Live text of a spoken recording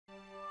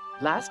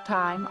Last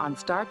time on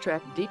Star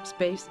Trek Deep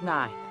Space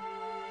Nine.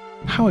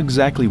 How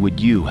exactly would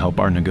you help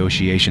our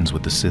negotiations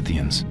with the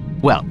Scythians?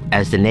 Well,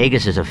 as the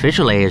Nagus'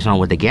 official liaison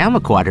with the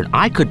Gamma Quadrant,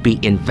 I could be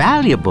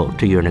invaluable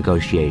to your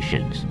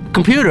negotiations.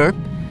 Computer,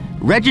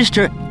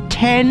 register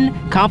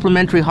 10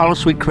 complimentary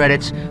holosuite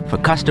credits for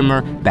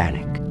customer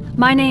Bannock.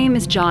 My name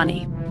is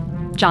Johnny.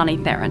 Johnny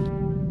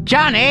Theron.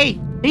 Johnny,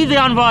 leave the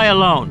envoy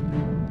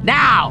alone.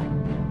 Now!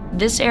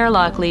 This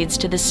airlock leads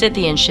to the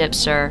Scythian ship,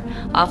 sir.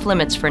 Off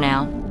limits for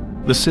now.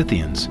 The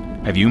Scythians.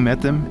 Have you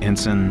met them,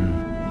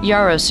 Ensign?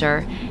 Yarrow,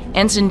 sir.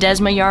 Ensign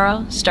Desma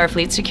Yarrow,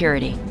 Starfleet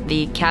Security.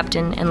 The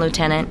captain and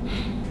lieutenant.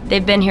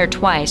 They've been here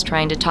twice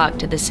trying to talk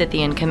to the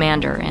Scythian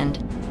commander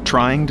and...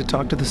 Trying to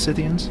talk to the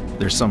Scythians?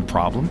 There's some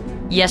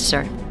problem? Yes,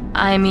 sir.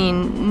 I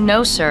mean,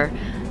 no, sir.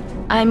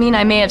 I mean,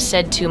 I may have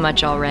said too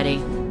much already.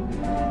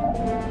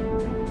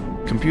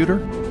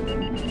 Computer?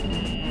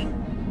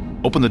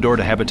 Open the door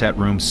to Habitat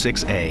Room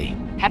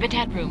 6A.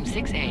 Habitat Room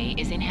 6A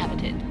is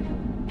inhabited.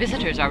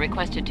 Visitors are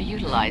requested to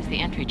utilize the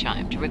entry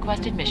chime to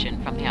request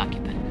admission from the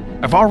occupant.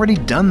 I've already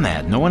done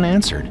that. No one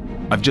answered.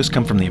 I've just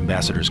come from the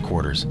ambassador's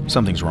quarters.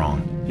 Something's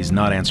wrong. He's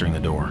not answering the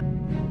door.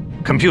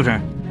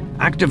 Computer,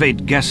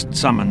 activate guest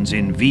summons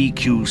in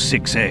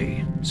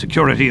VQ6A.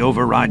 Security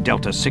override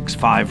Delta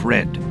 65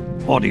 Red.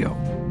 Audio.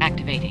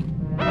 Activating.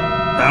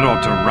 That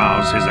ought to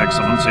rouse His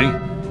Excellency.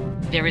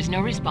 There is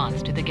no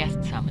response to the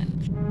guest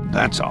summons.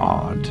 That's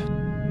odd.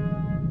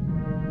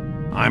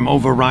 I'm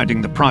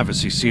overriding the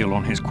privacy seal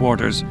on his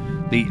quarters.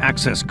 The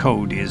access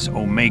code is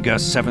Omega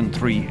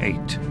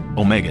 738.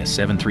 Omega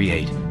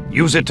 738.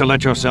 Use it to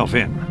let yourself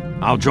in.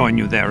 I'll join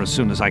you there as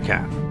soon as I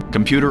can.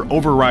 Computer,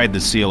 override the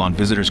seal on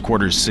Visitors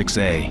Quarters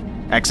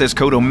 6A. Access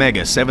code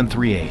Omega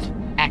 738.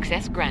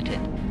 Access granted.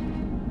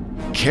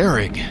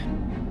 Carrig.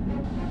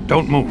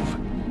 Don't move.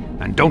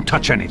 And don't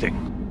touch anything.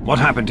 What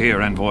happened here,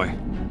 Envoy?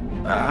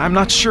 I'm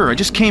not sure. I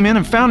just came in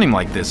and found him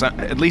like this.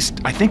 At least,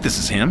 I think this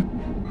is him.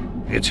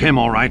 It's him,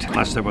 all right,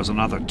 unless there was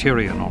another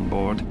Tyrian on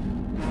board.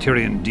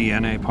 Tyrian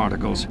DNA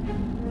particles.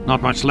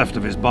 Not much left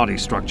of his body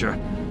structure.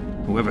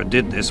 Whoever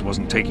did this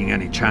wasn't taking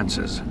any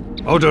chances.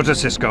 Odo to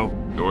Cisco.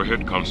 Go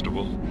ahead,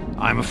 Constable.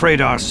 I'm afraid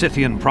our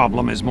Scythian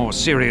problem is more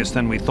serious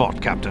than we thought,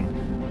 Captain.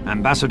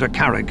 Ambassador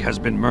Carrig has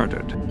been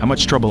murdered. How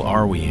much trouble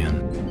are we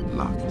in?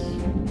 Lots.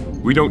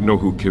 We don't know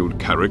who killed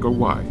Carrig or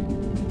why.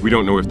 We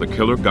don't know if the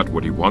killer got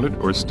what he wanted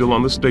or is still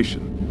on the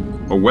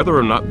station, or whether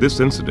or not this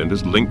incident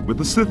is linked with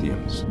the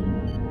Scythians.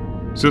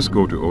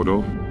 Cisco to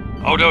Odo.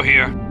 Odo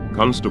here.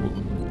 Constable,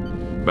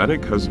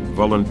 Bannock has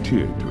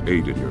volunteered to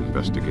aid in your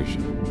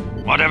investigation.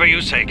 Whatever you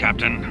say,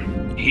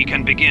 Captain. He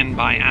can begin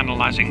by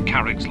analyzing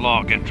Carrick's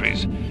log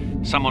entries.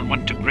 Someone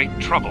went to great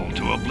trouble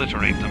to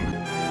obliterate them.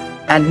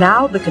 And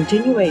now the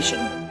continuation.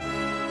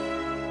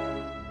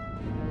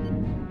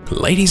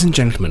 Ladies and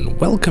gentlemen,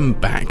 welcome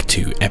back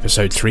to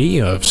episode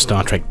 3 of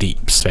Star Trek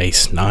Deep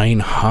Space Nine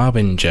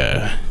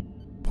Harbinger.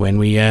 When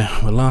we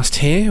were last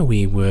here,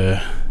 we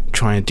were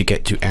trying to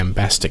get to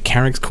Ambassador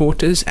Carrick's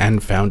quarters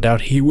and found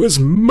out he was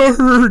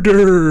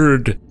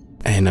murdered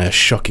in a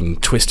shocking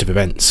twist of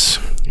events.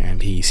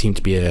 And he seemed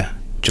to be a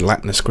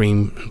gelatinous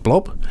green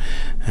blob.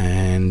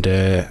 And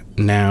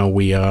now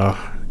we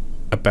are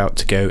about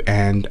to go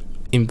and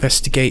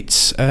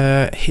investigate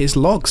his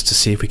logs to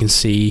see if we can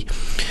see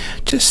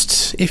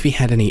just if he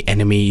had any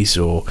enemies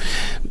or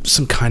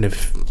some kind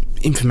of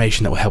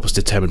information that will help us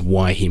determine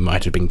why he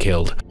might have been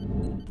killed.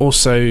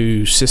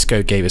 Also,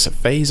 Cisco gave us a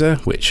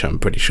phaser, which I'm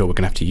pretty sure we're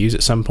going to have to use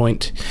at some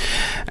point.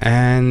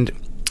 And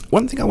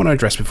one thing I want to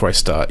address before I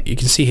start, you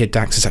can see here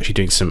Dax is actually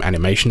doing some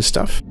animation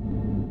stuff.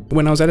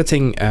 When I was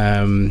editing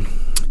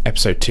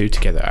episode 2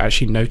 together, I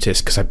actually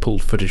noticed, because I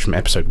pulled footage from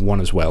episode 1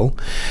 as well,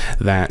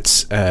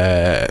 that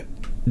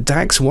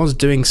Dax was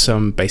doing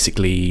some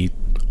basically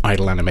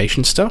idle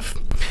animation stuff,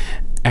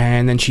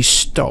 and then she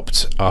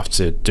stopped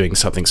after doing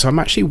something. So I'm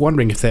actually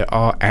wondering if there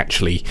are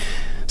actually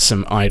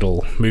some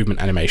idle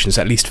movement animations,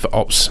 at least for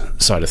ops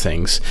side of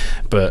things,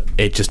 but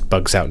it just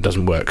bugs out and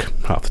doesn't work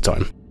half the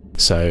time.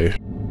 So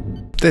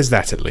there's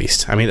that at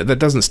least. I mean, that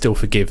doesn't still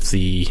forgive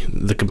the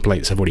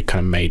complaints I've already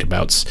kind of made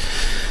about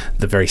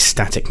the very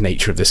static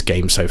nature of this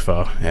game so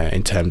far,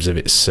 in terms of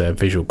its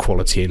visual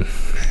quality and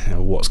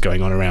what's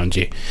going on around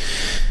you.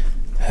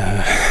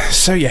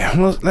 So yeah,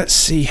 well, let's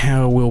see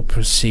how we'll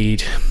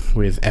proceed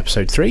with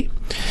episode 3,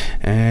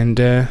 and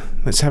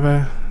let's have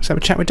a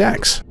chat with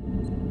Dax.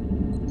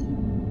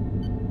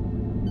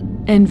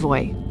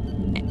 Envoy,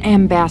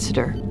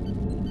 Ambassador,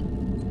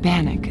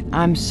 Bannock,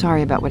 I'm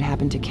sorry about what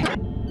happened to Carrig.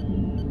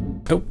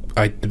 Oh,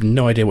 I have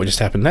no idea what just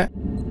happened there.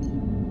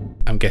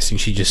 I'm guessing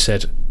she just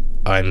said,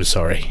 "I'm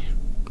sorry."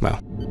 Well,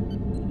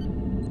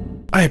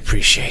 I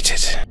appreciate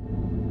it.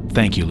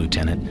 Thank you,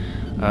 Lieutenant.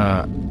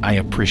 I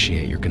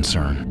appreciate your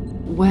concern.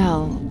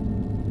 Well,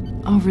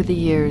 over the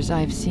years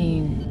I've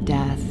seen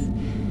death.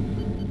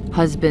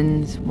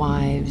 Husbands,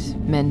 wives,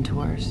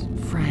 mentors,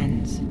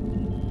 friends.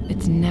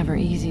 It's never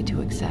easy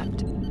to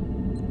accept.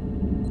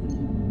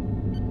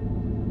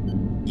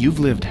 You've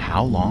lived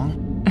how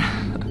long?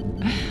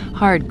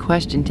 Hard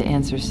question to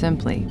answer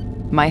simply.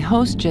 My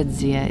host,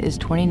 Jadzia, is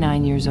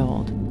 29 years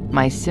old.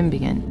 My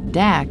symbiont,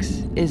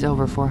 Dax, is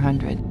over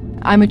 400.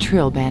 I'm a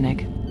Trill,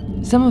 Bannock.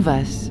 Some of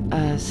us,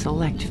 a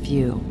select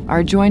few,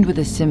 are joined with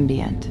a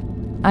symbiont.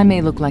 I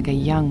may look like a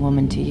young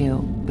woman to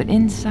you, but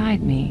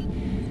inside me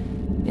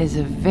is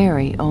a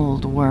very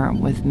old worm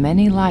with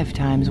many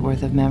lifetimes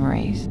worth of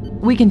memories.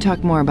 We can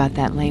talk more about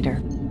that later.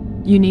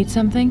 You need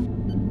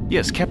something?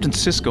 Yes, Captain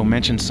Sisko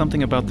mentioned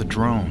something about the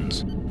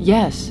drones.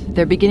 Yes,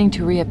 they're beginning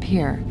to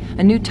reappear.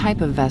 A new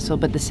type of vessel,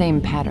 but the same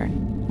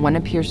pattern. One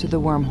appears through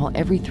the wormhole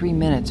every 3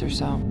 minutes or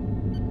so.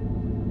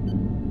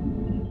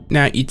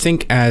 Now, you'd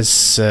think as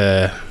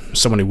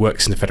someone who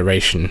works in the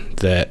Federation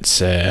that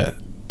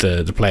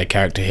the player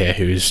character here,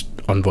 who's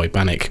Envoy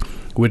Bannock,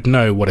 would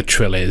know what a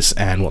Trill is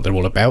and what they're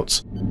all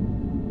about.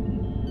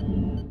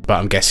 But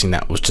I'm guessing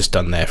that was just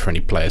done there for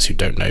any players who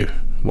don't know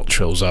what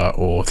Trills are,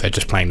 or if they're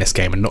just playing this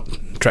game and not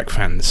Trek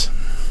fans.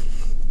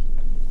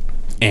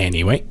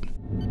 Anyway.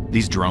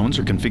 These drones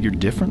are configured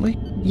differently?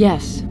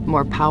 Yes,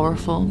 more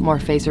powerful, more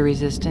phaser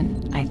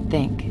resistant, I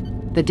think.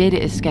 The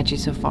data is sketchy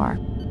so far.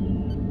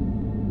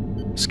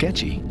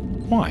 Sketchy?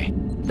 Why?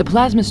 The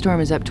plasma storm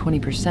is up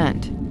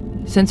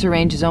 20%. Sensor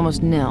range is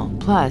almost nil.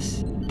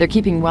 Plus, they're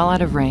keeping well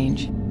out of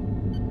range.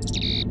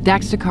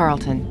 Dax to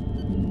Carlton.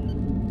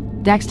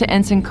 Dax to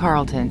Ensign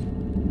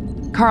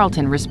Carlton.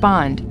 Carlton,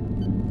 respond.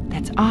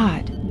 That's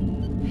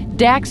odd.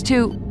 Dax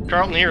to...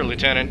 Carlton here,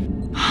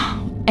 Lieutenant.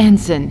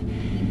 Ensign.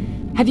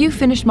 Have you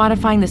finished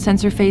modifying the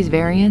sensor phase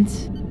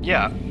variants?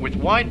 Yeah, with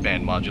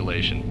wideband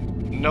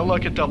modulation. No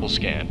luck at double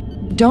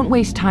scan. Don't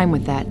waste time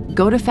with that.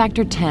 Go to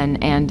factor 10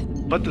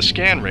 and... But the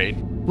scan rate...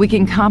 We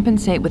can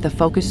compensate with a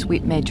focus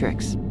sweep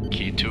matrix.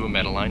 Key to a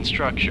metaline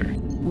structure.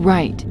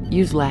 Right.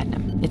 Use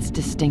latinum. It's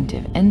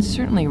distinctive, and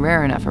certainly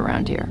rare enough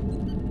around here.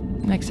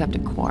 Except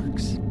at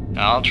Quarks.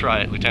 I'll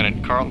try it,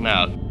 Lieutenant. Carlton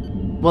out.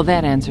 Well,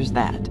 that answers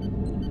that.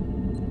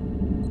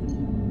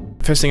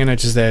 First thing I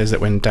noticed there is that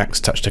when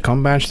Dax touched a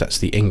comm badge, that's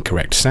the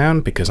incorrect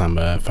sound, because I'm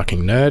a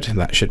fucking nerd.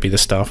 That should be the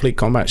Starfleet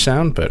combat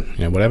sound, but,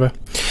 you know, whatever.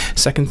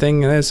 Second thing,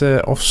 there's an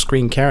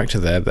off-screen character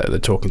there that they're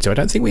talking to. I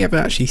don't think we ever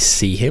actually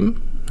see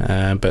him,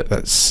 but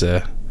that's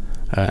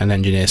an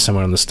engineer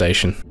somewhere on the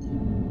station.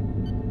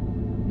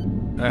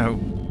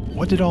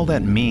 What did all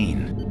that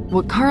mean?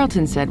 What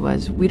Carlton said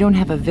was, we don't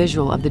have a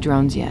visual of the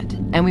drones yet,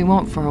 and we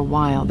won't for a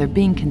while. They're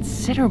being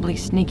considerably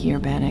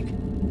sneakier, Bannock.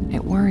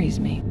 It worries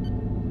me.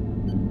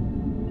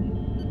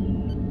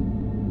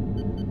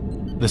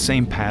 The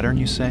same pattern,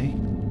 you say?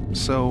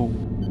 So...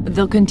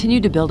 They'll continue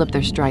to build up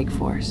their strike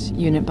force,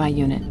 unit by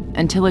unit,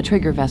 until a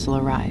trigger vessel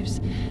arrives.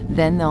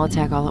 Then they'll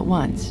attack all at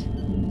once.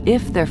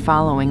 If they're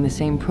following the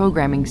same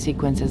programming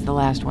sequence as the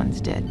last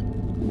ones did.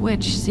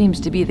 Which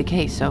seems to be the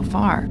case so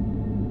far.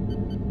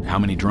 How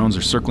many drones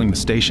are circling the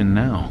station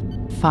now?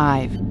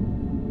 5.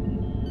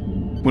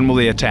 When will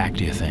they attack,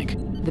 do you think?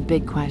 The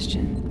big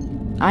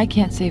question. I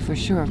can't say for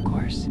sure, of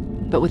course.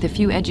 But with a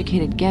few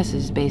educated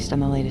guesses based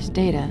on the latest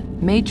data,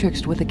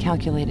 matrixed with a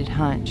calculated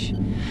hunch,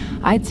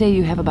 I'd say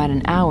you have about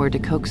an hour to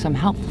coax some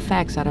helpful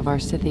facts out of our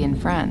Scythian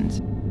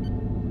friends.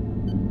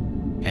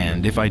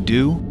 And if I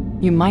do?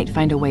 You might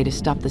find a way to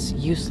stop this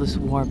useless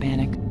war,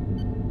 Bannock.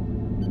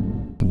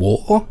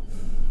 War?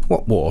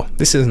 What war?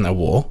 This isn't a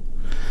war.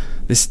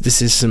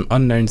 This is some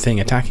unknown thing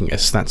attacking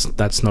us.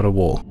 That's not a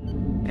war.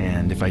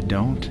 And if I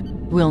don't?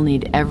 We'll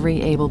need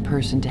every able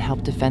person to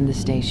help defend the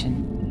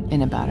station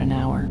in about an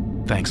hour.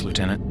 Thanks,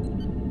 Lieutenant.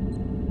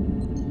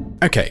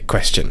 Okay,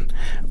 question.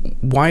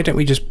 Why don't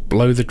we just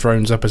blow the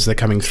drones up as they're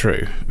coming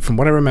through? From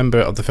what I remember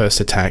of the first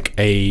attack,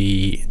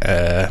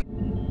 another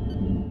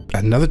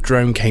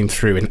drone came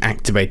through and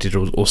activated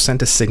or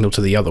sent a signal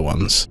to the other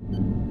ones.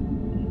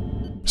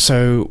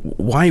 So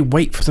why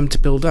wait for them to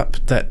build up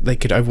that they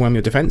could overwhelm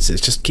your defenses?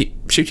 Just keep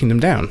shooting them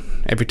down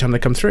every time they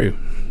come through.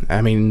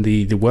 I mean,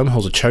 the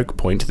wormhole's a choke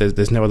point.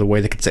 There's no other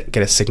way they could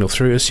get a signal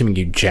through, assuming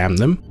you jam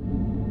them.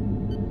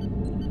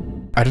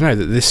 I don't know,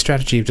 that this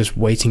strategy of just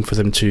waiting for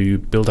them to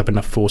build up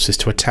enough forces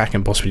to attack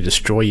and possibly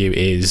destroy you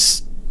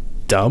is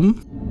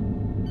dumb.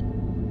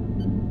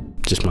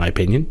 Just my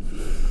opinion.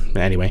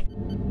 But anyway.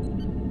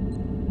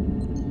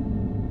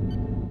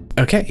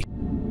 Okay.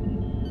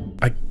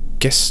 I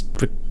guess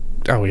we're...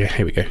 Oh yeah,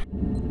 here we go.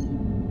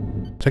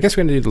 So I guess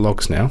we're going to do the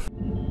logs now.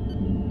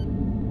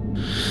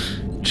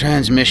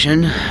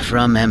 Transmission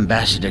from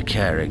Ambassador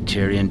Carrick,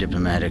 Tyrian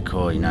Diplomatic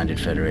Corps, United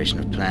Federation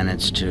of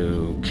Planets,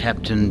 to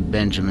Captain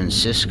Benjamin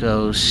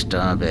Sisko,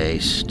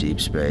 Starbase, Deep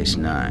Space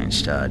 9,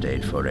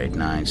 Stardate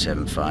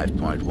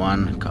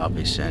 48975.1,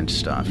 copy sent,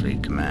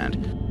 Starfleet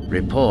Command.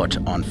 Report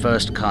on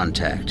first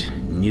contact,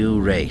 new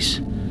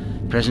race.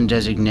 Present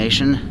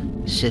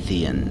designation,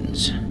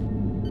 Scythians.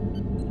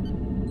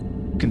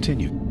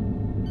 Continue.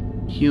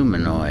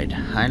 Humanoid,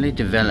 highly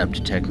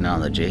developed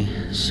technology,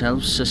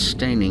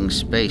 self-sustaining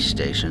space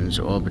stations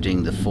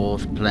orbiting the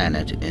 4th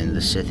planet in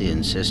the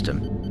Scythian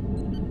system.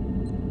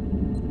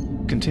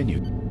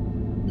 Continue.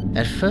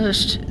 At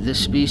first, the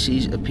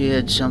species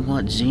appeared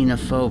somewhat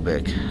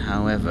xenophobic.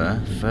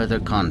 However, further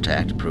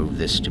contact proved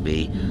this to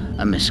be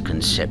a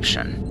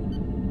misconception.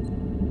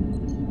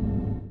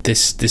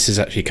 This is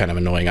actually kind of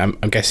annoying.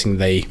 I'm guessing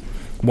they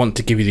want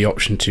to give you the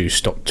option to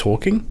stop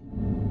talking.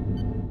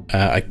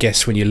 I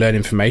guess when you learn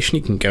information,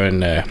 you can go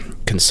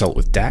and consult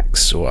with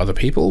Dax or other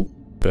people,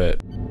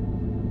 but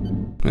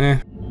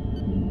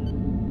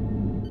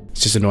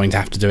it's just annoying to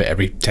have to do it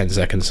every 10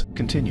 seconds.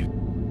 Continue.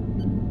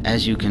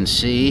 As you can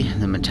see,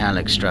 the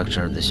metallic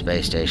structure of the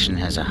space station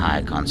has a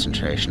high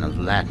concentration of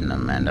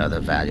latinum and other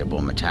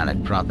valuable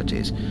metallic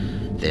properties.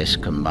 This,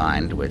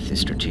 combined with the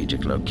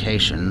strategic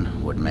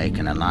location, would make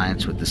an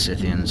alliance with the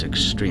Scythians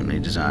extremely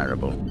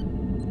desirable.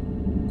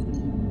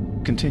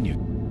 Continue.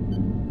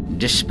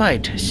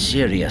 Despite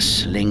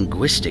serious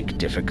linguistic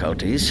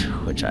difficulties,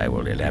 which I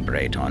will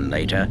elaborate on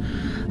later,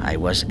 I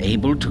was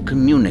able to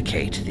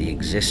communicate the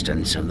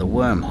existence of the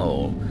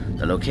wormhole,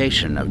 the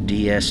location of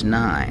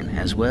DS9,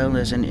 as well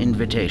as an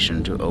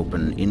invitation to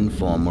open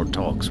informal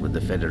talks with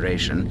the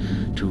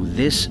Federation to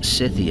this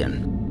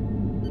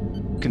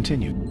Scythian.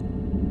 Continue.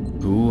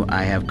 Who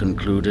I have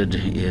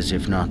concluded is,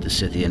 if not the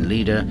Scythian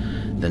leader,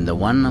 then the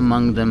one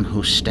among them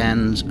who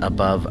stands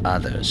above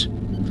others.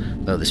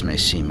 Though this may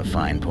seem a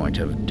fine point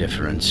of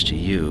difference to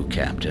you,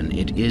 Captain,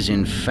 it is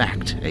in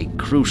fact a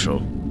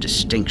crucial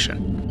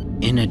distinction.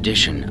 In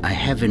addition, I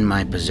have in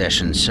my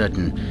possession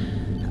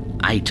certain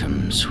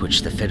items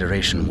which the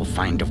Federation will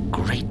find of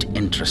great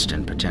interest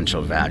and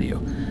potential value.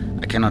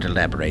 I cannot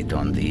elaborate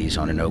on these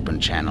on an open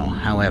channel.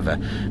 However,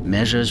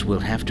 measures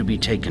will have to be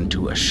taken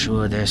to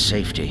assure their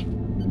safety.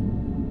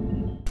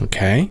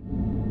 Okay.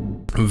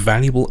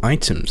 Valuable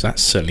items.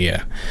 That's certainly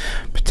a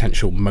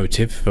potential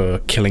motive for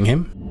killing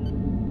him.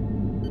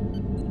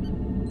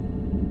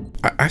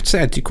 I have to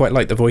say I do quite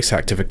like the voice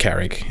actor for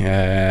Carrick.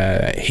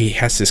 He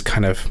has this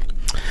kind of,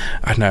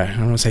 I don't know, I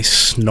don't want to say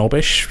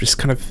snobbish, just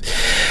kind of,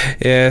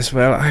 yes,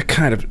 well, I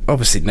kind of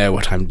obviously know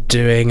what I'm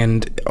doing,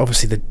 and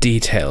obviously the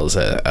details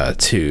are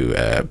too,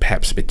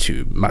 perhaps a bit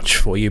too much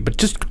for you, but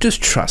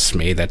just trust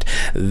me that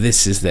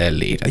this is their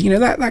leader. You know,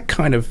 that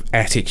kind of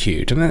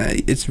attitude, and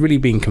it's really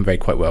being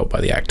conveyed quite well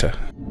by the actor.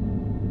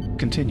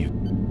 Continue.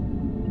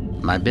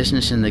 My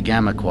business in the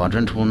Gamma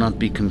Quadrant will not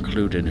be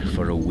concluded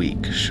for a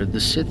week. Should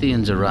the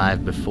Scythians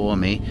arrive before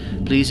me,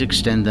 please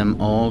extend them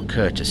all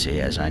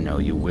courtesy, as I know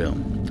you will.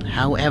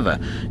 However,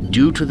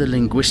 due to the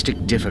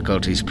linguistic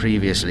difficulties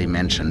previously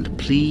mentioned,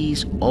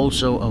 please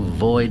also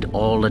avoid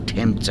all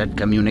attempts at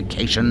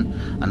communication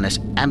unless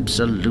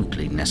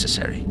absolutely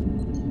necessary.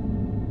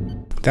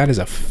 That is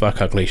a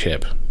fuck ugly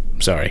ship.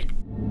 Sorry.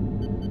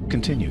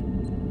 Continue.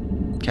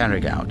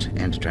 Carrick out.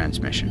 End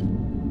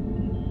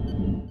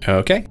transmission.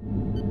 Okay.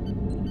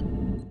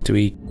 Do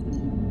we...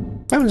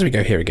 Why don't we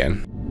go here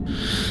again?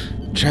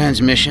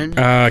 Transmission.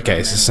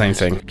 Okay, it's the same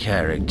thing.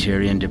 Carrick,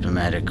 Tyrian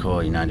Diplomatic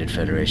Corps, United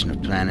Federation of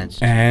Planets.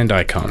 And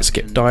I can't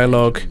skip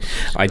dialogue.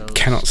 I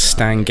cannot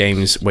stand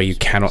games where you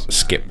cannot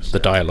skip the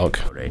dialogue.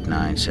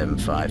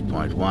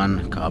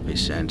 8975.1, copy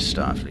sent,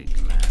 Starfleet.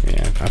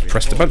 Yeah, I've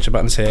pressed a bunch of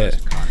buttons here.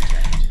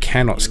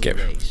 Cannot skip.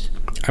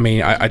 I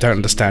mean, I don't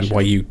understand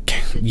why you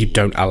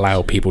don't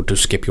allow people to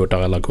skip your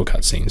dialogue or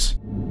cutscenes.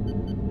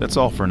 That's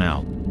all for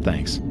now.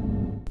 Thanks.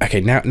 Okay,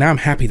 now I'm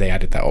happy they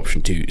added that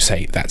option to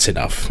say that's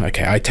enough.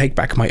 Okay, I take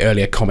back my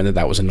earlier comment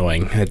that was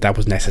annoying. That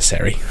was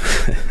necessary.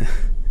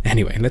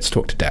 Anyway, let's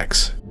talk to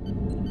Dax.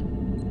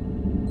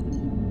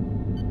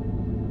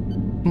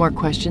 More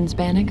questions,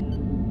 Bannock?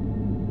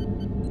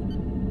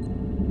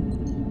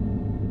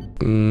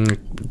 Do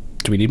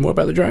we need more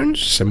about the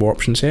drones? Some more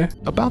options here?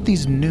 About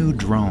these new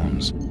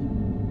drones.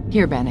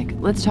 Here, Bannock,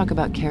 let's talk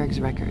about Carrick's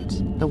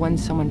records. The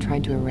ones someone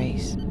tried to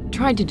erase.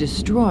 Tried to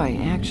destroy,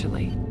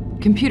 actually.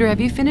 Computer, have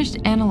you finished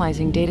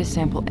analyzing data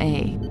sample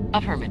A?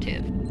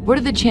 Affirmative. What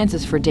are the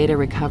chances for data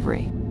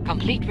recovery?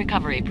 Complete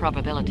recovery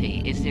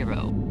probability is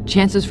 0.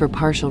 Chances for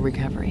partial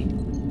recovery?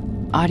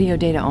 Audio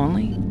data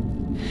only?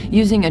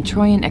 Using a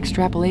Trojan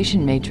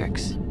extrapolation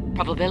matrix?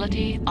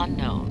 Probability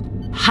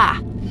unknown. Ha!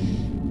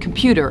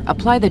 Computer,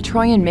 apply the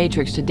Trojan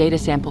matrix to data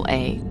sample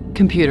A.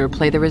 Computer,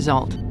 play the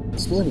result.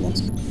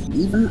 Experience,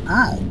 even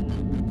I.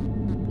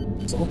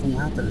 Sorting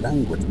out the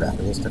language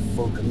barriers to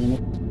full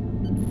communication.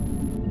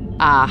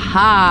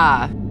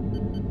 Aha!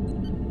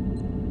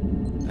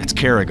 That's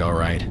Carrick, all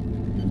right.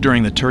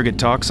 During the Turget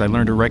talks, I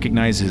learned to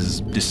recognize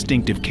his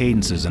distinctive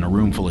cadences in a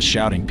room full of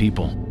shouting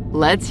people.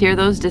 Let's hear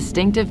those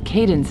distinctive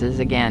cadences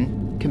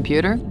again.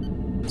 Computer?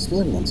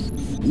 Experience,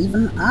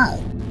 even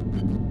I.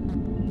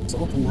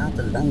 Sorting out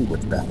the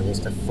language barriers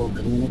to full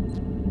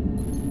communication.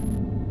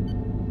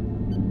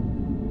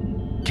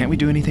 Can't we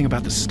do anything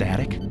about the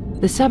static?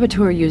 The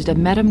saboteur used a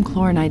metam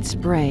chlorinide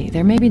spray.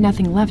 There may be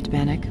nothing left,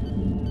 Bannock.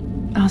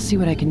 I'll see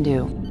what I can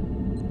do.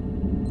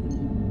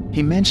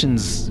 He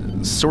mentions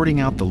sorting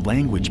out the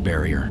language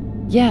barrier.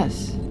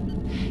 Yes.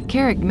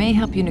 Carrick may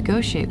help you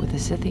negotiate with the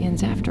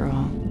Scythians after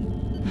all.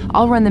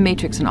 I'll run the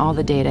matrix on all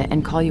the data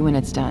and call you when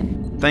it's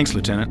done. Thanks,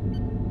 Lieutenant.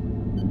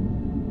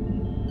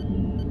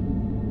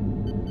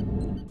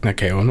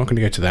 Okay, well, I'm not going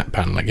to go to that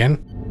panel again.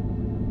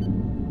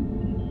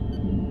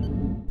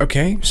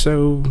 Okay,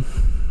 so...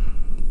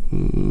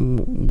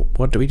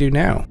 what do we do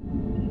now?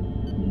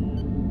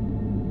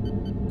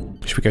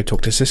 Should we go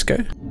talk to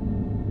Cisco?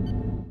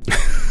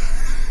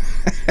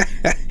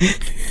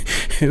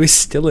 who is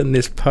still in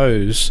this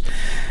pose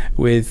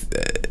with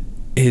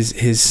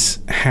his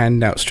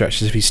hand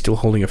outstretched as if he's still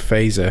holding a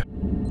phaser.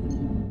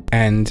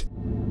 And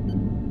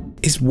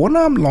is one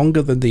arm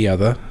longer than the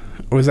other?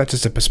 Or is that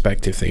just a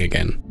perspective thing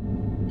again?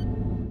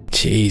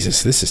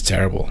 Jesus, this is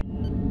terrible.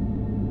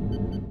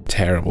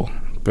 Terrible.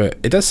 But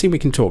it does seem we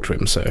can talk to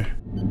him, so...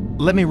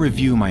 Let me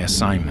review my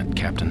assignment,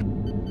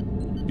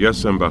 Captain.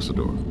 Yes,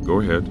 Ambassador. Go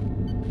ahead.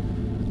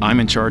 I'm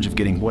in charge of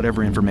getting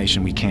whatever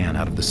information we can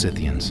out of the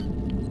Scythians.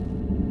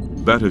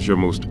 That is your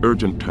most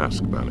urgent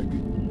task,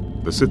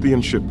 Bannock. The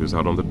Scythian ship is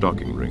out on the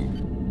docking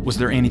ring. Was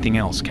there anything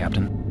else,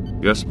 Captain?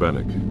 Yes,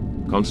 Bannock.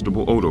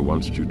 Constable Odo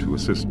wants you to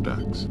assist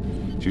Dax.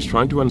 She's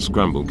trying to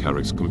unscramble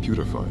Carrick's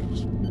computer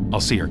files. I'll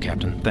see her,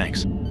 Captain.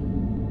 Thanks.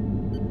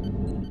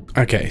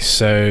 Okay,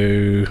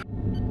 so...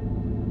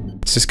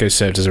 Cisco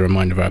served as a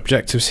reminder of our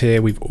objectives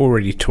here. We've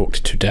already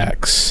talked to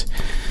Dax.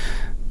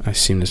 I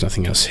assume there's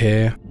nothing else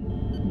here.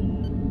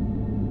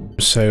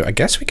 So I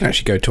guess we can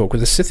actually go talk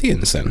with the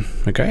Scythians then.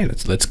 Okay,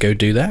 let's go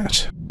do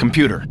that.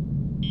 Computer.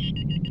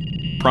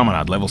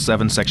 Promenade, level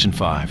 7, section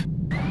 5.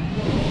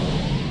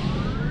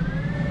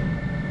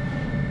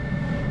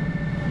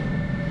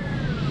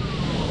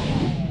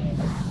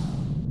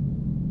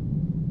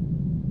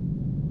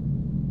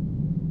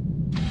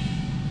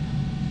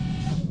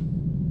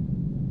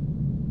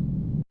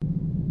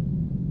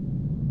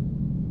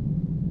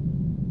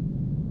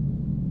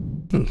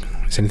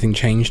 Has anything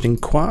changed in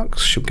Quarks?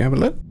 Should we go have a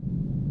look?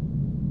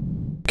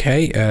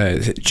 Okay,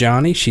 is it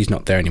Jani? She's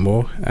not there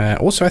anymore.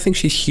 Also, I think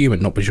she's human,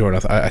 not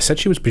Bajoran. I said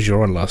she was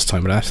Bajoran last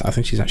time, but I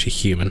think she's actually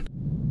human.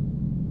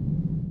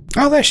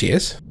 Oh, there she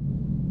is.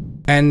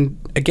 And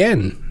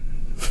again.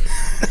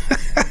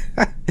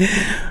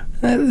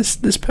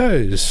 this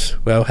pose.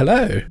 Well,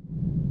 hello.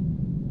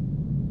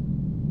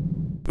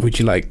 Would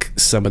you like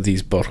some of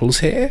these bottles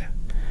here?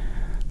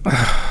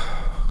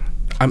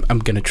 I'm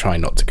going to try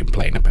not to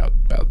complain about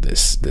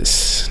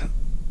this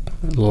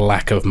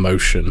lack of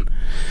motion.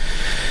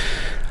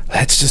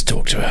 Let's just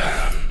talk to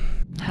her.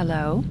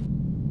 Hello?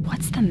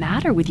 What's the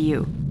matter with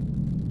you?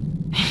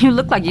 You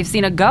look like you've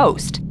seen a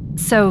ghost.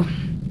 So,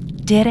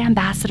 did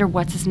Ambassador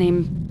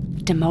What's-His-Name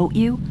demote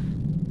you?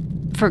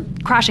 For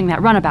crashing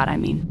that runabout, I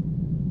mean.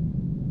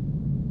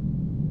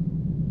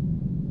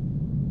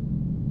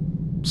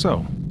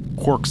 So,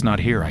 Quark's not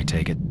here, I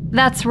take it.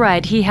 That's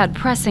right, he had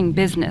pressing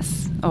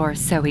business, or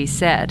so he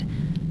said.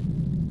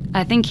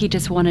 I think he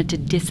just wanted to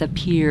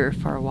disappear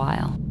for a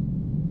while.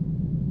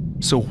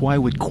 So why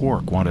would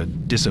Quark want to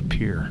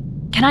disappear?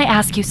 Can I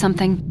ask you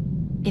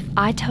something? If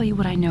I tell you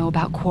what I know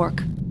about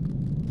Quark,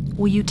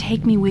 will you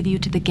take me with you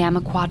to the Gamma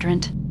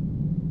Quadrant?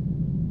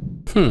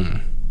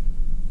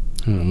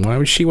 Why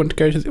would she want to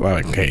go to the... Well,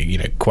 okay, you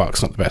know,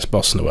 Quark's not the best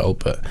boss in the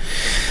world, but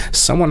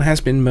someone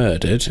has been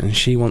murdered and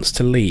she wants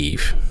to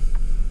leave.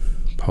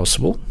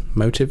 Possible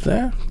motive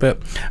there,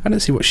 but I don't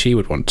see what she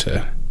would want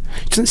to...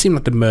 She doesn't seem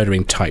like the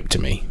murdering type to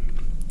me.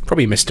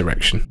 Probably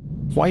misdirection.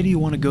 Why do you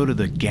want to go to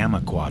the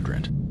Gamma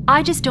Quadrant?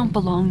 I just don't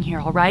belong here,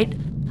 all right?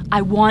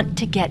 I want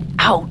to get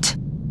out.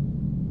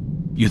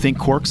 You think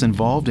Quark's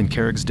involved in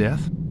Carrick's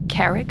death?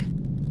 Carrick?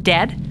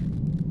 Dead?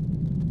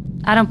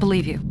 I don't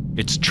believe you.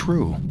 It's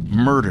true.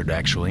 Murdered,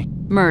 actually.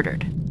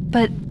 Murdered.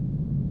 But...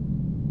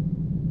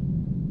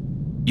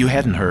 You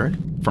hadn't heard?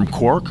 From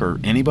Quark or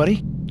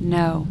anybody?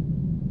 No.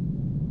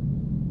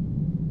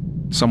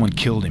 Someone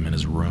killed him in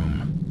his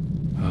room.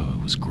 Oh,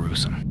 it was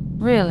gruesome.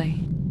 Really?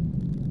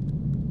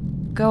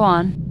 Go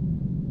on.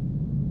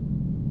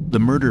 The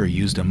murderer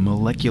used a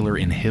molecular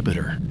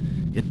inhibitor.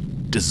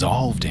 It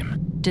dissolved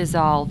him.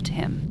 Dissolved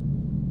him.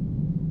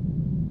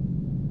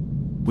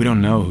 We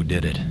don't know who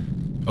did it.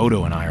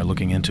 Odo and I are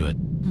looking into it.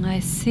 I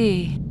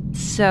see.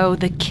 So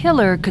the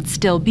killer could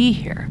still be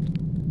here.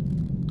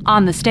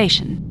 On the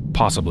station.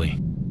 Possibly.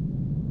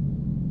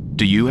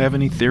 Do you have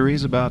any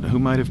theories about who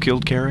might have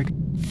killed Carrick?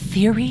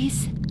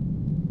 Theories?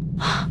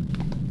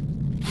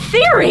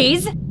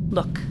 Theories?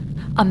 Look,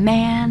 a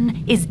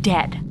man is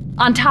dead,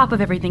 on top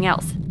of everything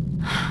else.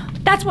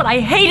 That's what I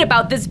hate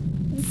about this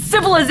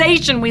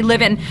civilization we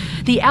live in.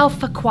 The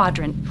Alpha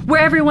Quadrant,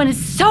 where everyone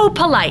is so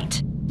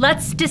polite.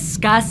 Let's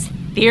discuss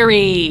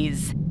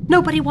theories.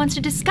 Nobody wants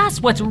to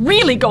discuss what's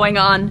really going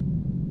on.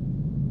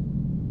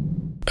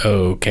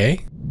 Okay.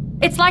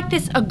 It's like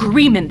this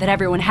agreement that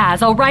everyone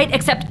has, all right?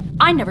 Except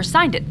I never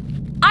signed it.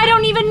 I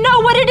don't even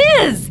know what it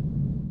is!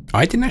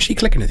 I didn't actually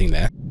click anything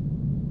there.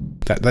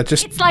 That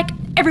just... It's like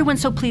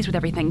everyone's so pleased with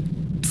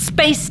everything.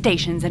 Space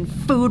stations and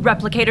food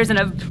replicators and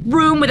a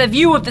room with a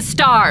view of the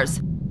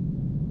stars.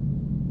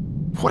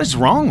 What is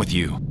wrong with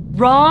you?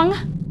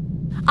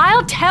 Wrong?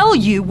 I'll tell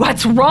you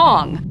what's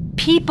wrong.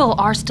 People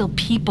are still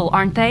people,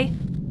 aren't they?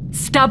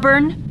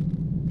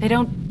 Stubborn. They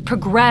don't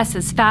progress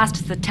as fast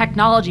as the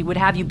technology would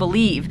have you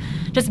believe.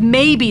 Just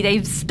maybe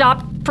they've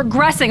stopped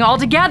progressing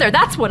altogether.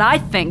 That's what I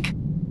think.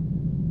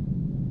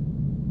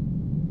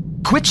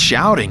 Quit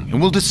shouting, and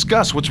we'll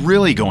discuss what's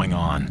really going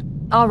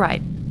on. All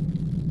right.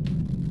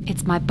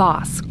 It's my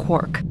boss,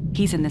 Quark.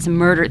 He's in this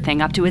murder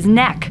thing up to his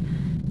neck.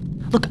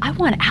 Look, I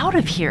want out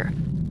of here.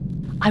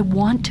 I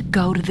want to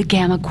go to the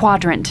Gamma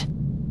Quadrant.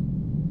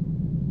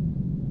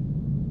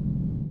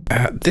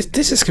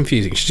 This is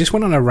confusing. She just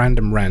went on a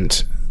random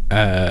rant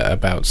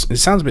about... It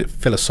sounds a bit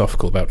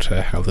philosophical about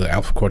how the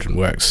Alpha Quadrant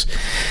works.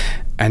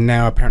 And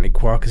now apparently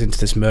Quark is into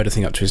this murder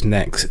thing up to his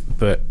neck,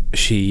 but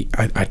she...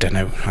 I don't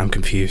know. I'm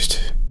confused.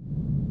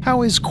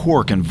 How is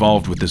Quark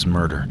involved with this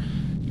murder?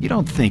 You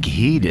don't think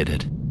he did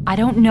it? I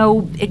don't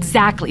know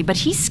exactly, but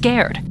he's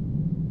scared.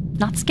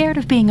 Not scared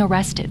of being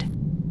arrested.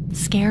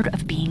 Scared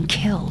of being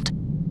killed.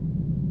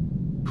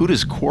 Who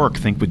does Quark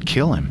think would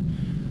kill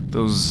him?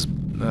 Those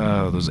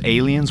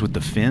aliens with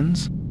the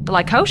fins? The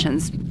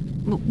Lycotians?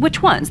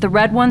 Which ones? The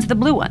red ones or the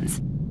blue ones?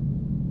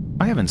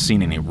 I haven't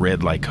seen any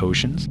red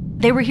Lycotians.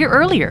 They were here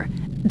earlier.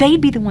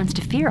 They'd be the ones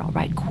to fear, all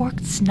right.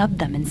 Quark snubbed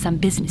them in some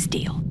business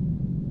deal.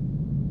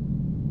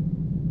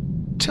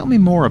 Tell me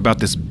more about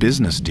this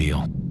business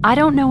deal. I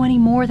don't know any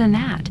more than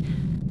that.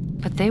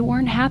 But they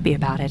weren't happy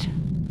about it.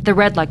 The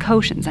red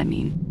Lycotians, I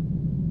mean.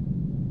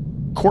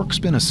 Quark's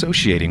been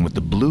associating with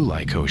the blue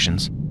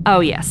Lycotians. Oh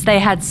yes, they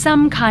had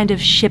some kind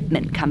of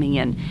shipment coming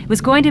in. It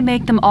was going to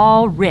make them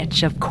all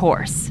rich, of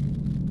course.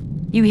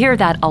 You hear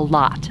that a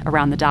lot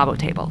around the Dabo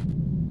table.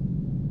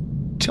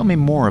 Tell me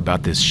more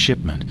about this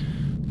shipment.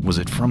 Was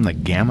it from the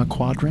Gamma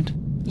Quadrant?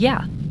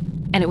 Yeah,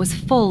 and it was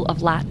full of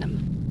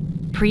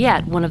latinum.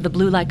 Priet, one of the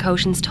blue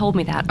Lycotians, told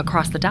me that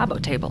across the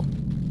Dabo table.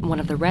 One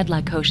of the red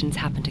Lycotians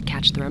happened to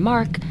catch the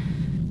remark,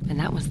 and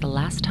that was the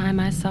last time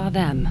I saw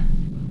them.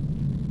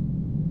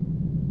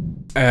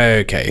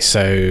 Okay,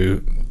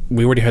 so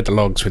we already heard the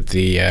logs with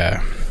the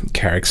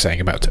Carrick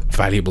saying about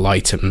valuable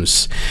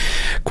items.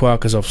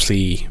 Quark has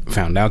obviously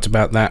found out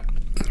about that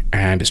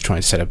and is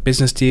trying to set a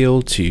business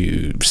deal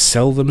to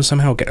sell them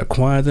somehow,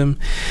 acquire them.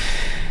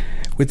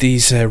 With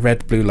these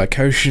red-blue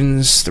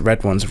Lycotians, the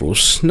red ones are all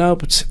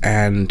snubbed,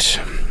 and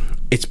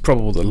it's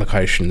probable that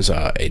Lycotians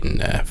are in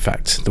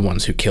fact the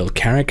ones who killed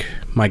Carrick.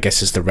 My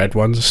guess is the red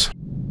ones.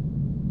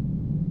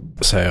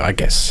 So I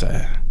guess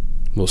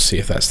we'll see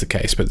if that's the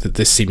case, but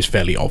this seems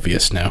fairly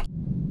obvious now.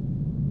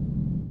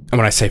 And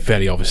when I say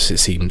fairly obvious, it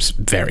seems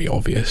very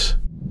obvious.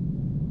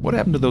 What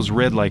happened to those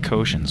red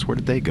Lycotians? Where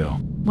did they go?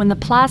 When the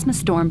plasma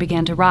storm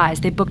began to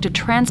rise, they booked a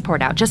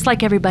transport out, just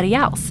like everybody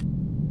else.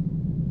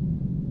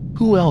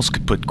 Who else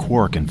could put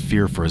Quark in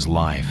fear for his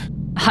life?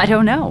 I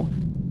don't know.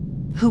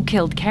 Who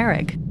killed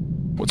Carrick?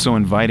 What's so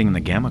inviting in the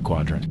Gamma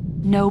Quadrant?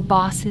 No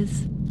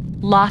bosses,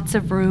 lots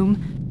of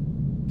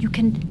room. You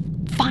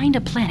can find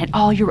a planet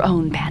all your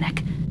own,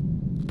 Bannock.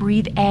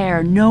 Breathe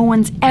air no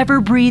one's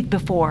ever breathed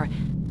before.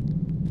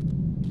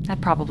 That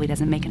probably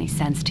doesn't make any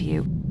sense to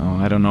you. Oh,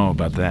 I don't know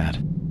about that.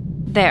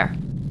 There.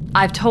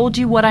 I've told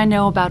you what I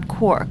know about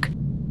Quark.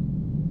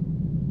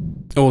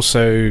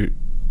 Also,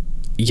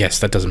 yes,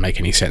 that doesn't make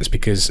any sense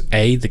because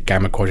A, the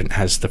Gamma Quadrant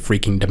has the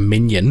freaking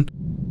Dominion,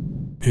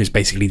 who's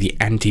basically the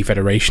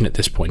anti-Federation at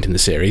this point in the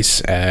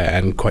series,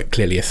 and quite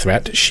clearly a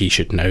threat. She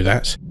should know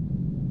that.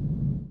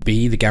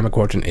 B, the Gamma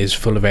Quadrant is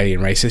full of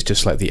alien races,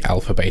 just like the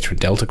Alpha, Beta, and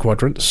Delta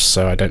quadrants,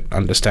 so I don't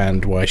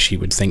understand why she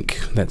would think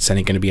that's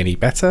any going to be any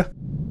better.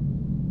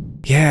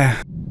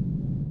 Yeah.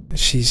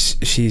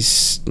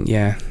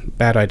 Yeah,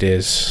 bad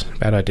ideas.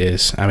 Bad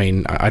ideas. I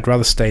mean, I'd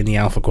rather stay in the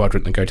Alpha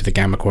Quadrant than go to the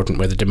Gamma Quadrant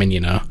where the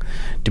Dominion are.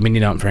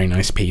 Dominion aren't very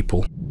nice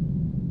people.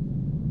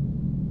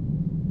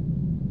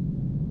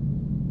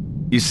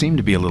 You seem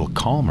to be a little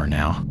calmer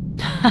now.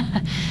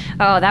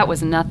 Oh, that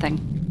was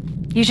nothing.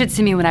 You should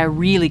see me when I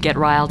really get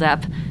riled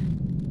up.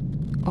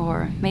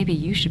 Or maybe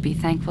you should be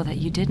thankful that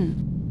you didn't.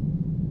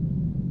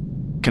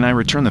 Can I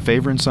return the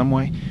favor in some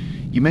way?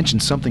 You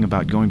mentioned something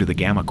about going to the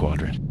Gamma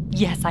Quadrant.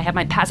 Yes, I had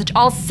my passage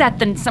all set,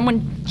 then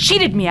someone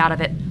cheated me out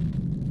of it.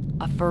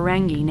 A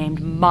Ferengi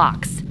named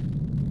Mox.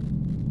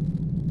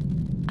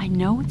 I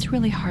know it's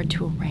really hard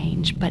to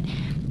arrange, but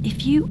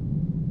if you...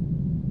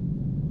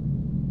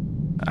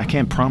 I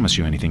can't promise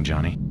you anything,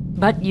 Johnny.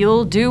 But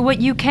you'll do what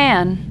you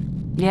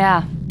can.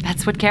 Yeah,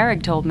 that's what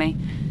Carrick told me.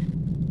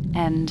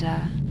 And,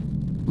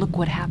 look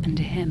what happened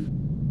to him.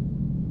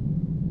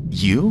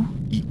 You?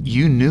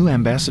 You knew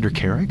Ambassador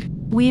Carrick?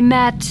 We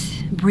met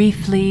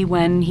briefly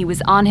when he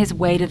was on his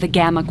way to the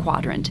Gamma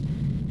Quadrant.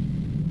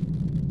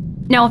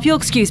 Now, if you'll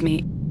excuse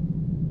me...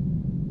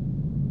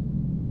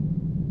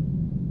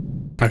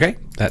 Okay,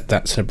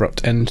 that's an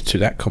abrupt end to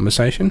that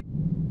conversation.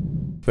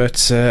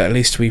 But at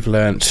least we've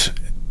learnt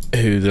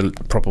who the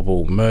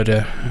probable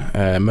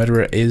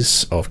murderer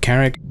is of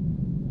Carrick.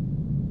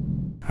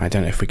 I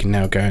don't know if we can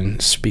now go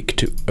and speak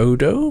to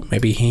Odo.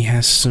 Maybe he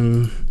has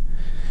some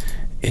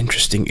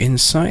interesting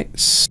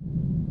insights.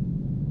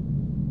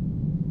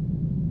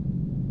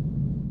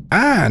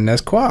 Ah, and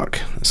there's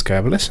Quark. Let's go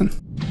have a listen.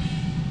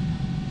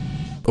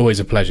 Always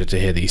a pleasure to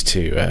hear these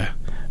two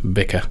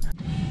bicker.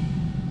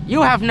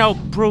 You have no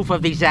proof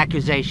of these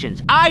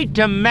accusations. I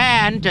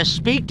demand to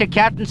speak to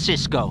Captain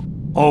Sisko.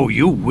 Oh,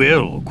 you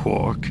will,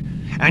 Quark.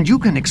 And you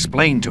can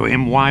explain to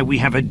him why we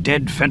have a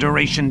dead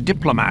Federation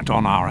diplomat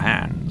on our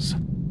hands.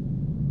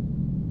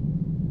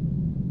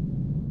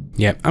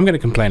 Yeah, I'm going to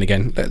complain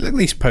again. Look at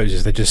these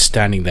poses. They're just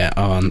standing there,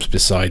 arms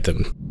beside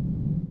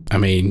them. I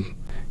mean,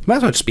 Might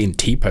as well just be in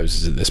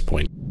T-poses at this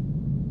point.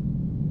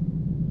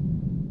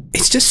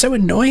 It's just so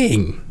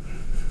annoying.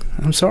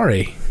 I'm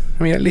sorry.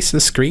 I mean, at least the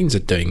screens are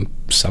doing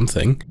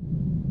something.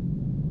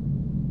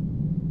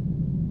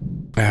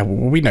 Well,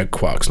 we know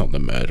Quark's not the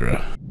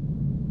murderer.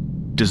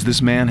 Does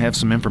this man have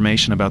some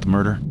information about the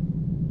murder?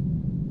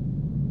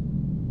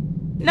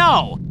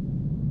 No!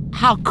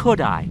 How could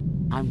I?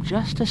 I'm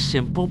just a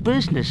simple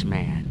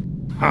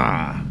businessman.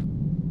 Ah.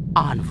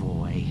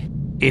 Envoy.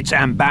 It's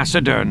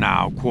Ambassador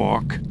now,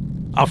 Quark.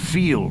 A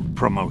field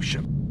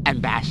promotion.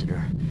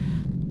 Ambassador.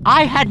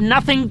 I had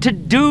nothing to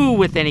do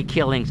with any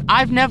killings.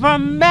 I've never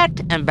met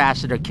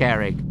Ambassador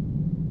Carrig.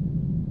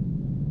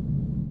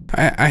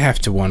 I have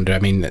to wonder, I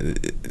mean,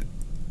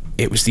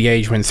 it was the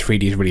age when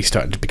 3D is really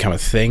starting to become a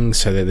thing,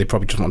 so that they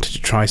probably just wanted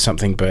to try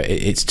something, but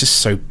it's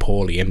just so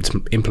poorly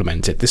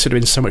implemented. This would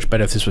have been so much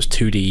better if this was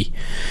 2D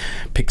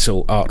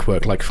pixel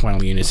artwork like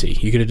Final Unity.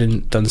 You could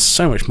have done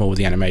so much more with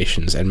the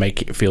animations and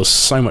make it feel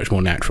so much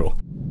more natural.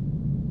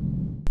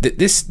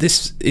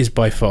 This is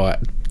by far,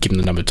 given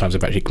the number of times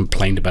I've actually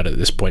complained about it at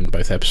this point in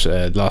both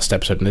last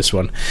episode and this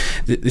one,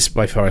 this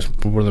by far is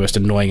one of the most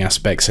annoying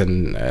aspects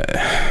and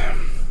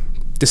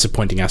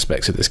disappointing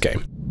aspects of this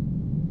game.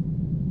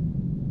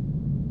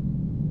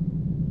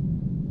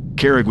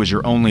 Carrig was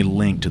your only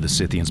link to the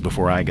Scythians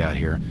before I got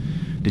here.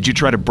 Did you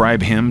try to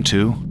bribe him,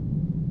 too?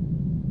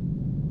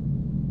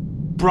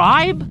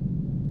 Bribe?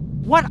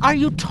 What are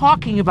you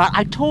talking about?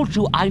 I told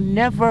you I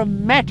never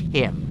met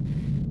him.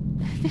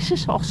 This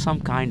is all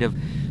some kind of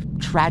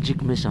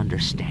tragic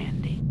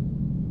misunderstanding.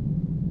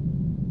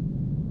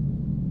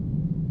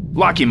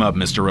 Lock him up,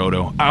 Mr.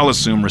 Odo. I'll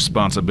assume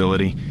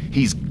responsibility.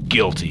 He's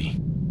guilty.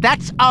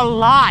 That's a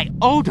lie,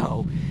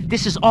 Odo.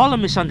 This is all a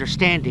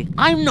misunderstanding.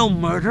 I'm no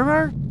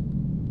murderer.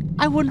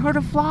 I wouldn't hurt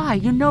a fly,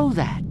 you know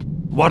that.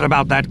 What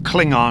about that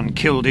Klingon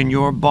killed in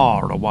your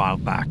bar a while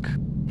back?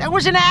 That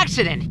was an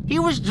accident. He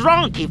was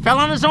drunk. He fell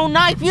on his own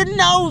knife. You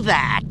know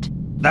that.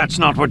 That's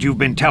not what you've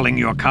been telling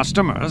your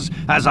customers.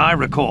 As I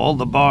recall,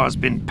 the bar's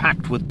been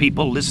packed with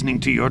people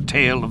listening to your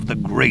tale of the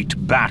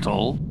great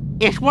battle.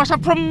 It was a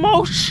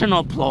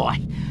promotional ploy.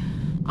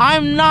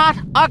 I'm not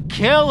a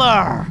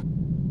killer.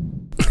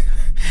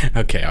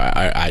 Okay,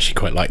 I actually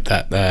quite like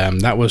that.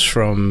 That was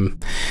from,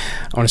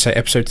 I want to say,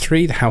 episode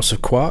 3, The House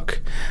of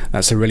Quark.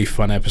 That's a really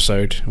fun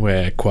episode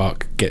where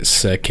Quark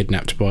gets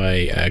kidnapped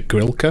by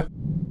Grilka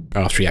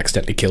after he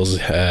accidentally kills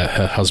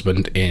her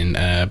husband in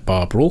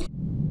bar brawl.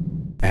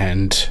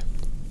 And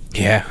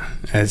yeah,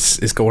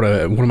 it's got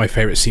one of my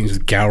favourite scenes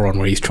with Gowron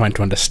where he's trying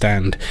to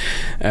understand,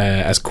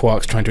 as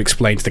Quark's trying to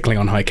explain to the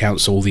Klingon High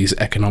Council all these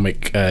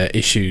economic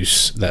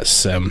issues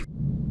that's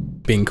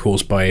being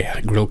caused by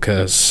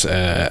Grilka's,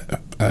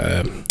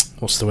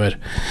 what's the word?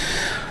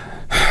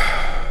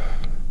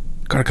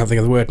 God, I can't think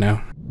of the word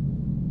now.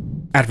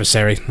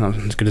 Adversary, not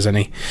as good as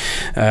any.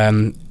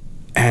 And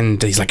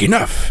he's like,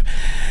 enough!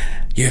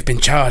 You've been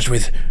charged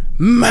with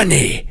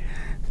money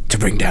to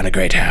bring down a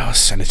great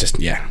house. And it's just,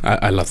 yeah,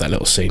 I love that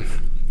little scene.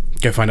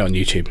 Go find it on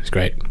YouTube, it's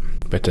great.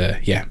 But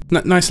yeah,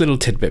 nice little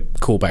tidbit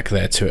callback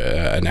there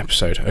to an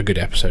episode, a good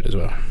episode as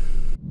well.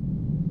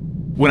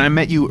 When I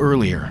met you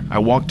earlier, I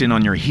walked in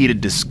on your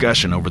heated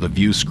discussion over the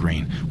view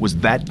screen. Was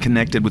that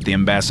connected with the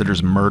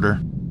ambassador's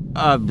murder?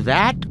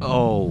 That?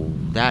 Oh,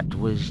 that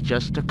was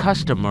just a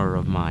customer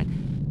of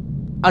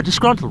mine. A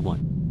disgruntled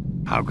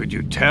one. How could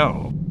you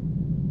tell?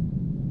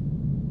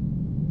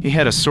 He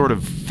had a sort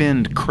of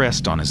finned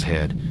crest on his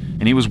head,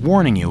 and he was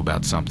warning you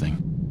about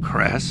something.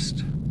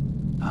 Crest?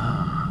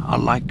 A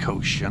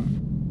Lycosian?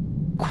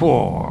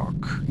 Quark,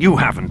 you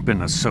haven't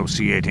been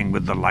associating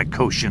with the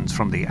Lycosians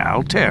from the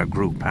Altair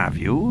group, have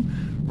you?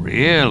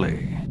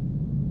 Really?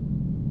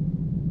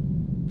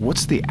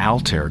 What's the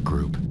Altair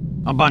group?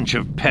 A bunch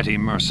of petty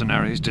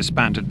mercenaries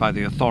disbanded by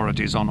the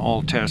authorities on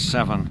Altair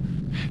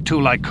 7. 2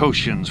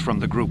 Lycosians from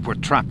the group were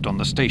trapped on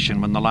the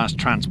station when the last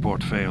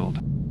transport failed.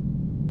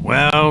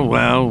 Well,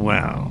 well,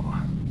 well.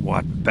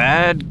 What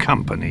bad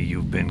company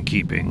you've been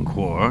keeping,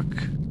 Quark.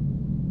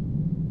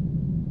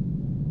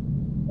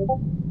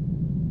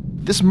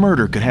 This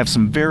murder could have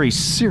some very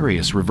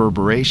serious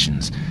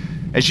reverberations.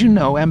 As you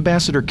know,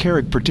 Ambassador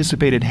Carrig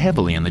participated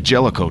heavily in the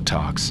Jellicoe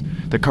talks.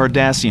 The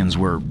Cardassians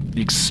were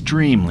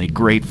extremely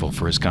grateful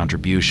for his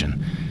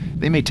contribution.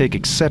 They may take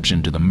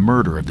exception to the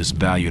murder of this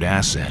valued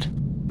asset.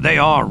 They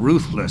are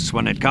ruthless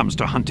when it comes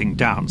to hunting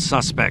down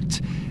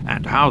suspects,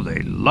 and how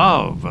they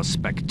love a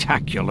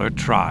spectacular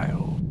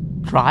trial.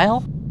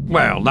 Trial?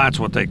 Well, that's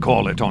what they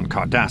call it on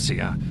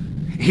Cardassia.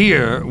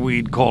 Here,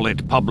 we'd call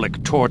it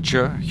public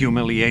torture,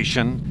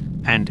 humiliation,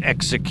 and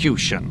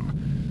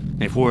execution,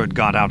 if word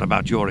got out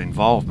about your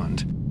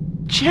involvement.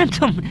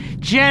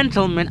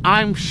 Gentlemen,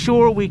 I'm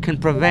sure we can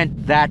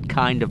prevent that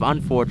kind of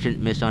unfortunate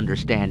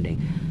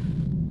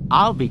misunderstanding.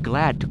 I'll be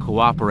glad to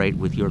cooperate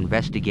with your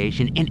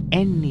investigation in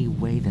any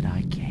way that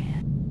I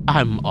can.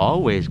 I'm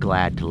always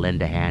glad to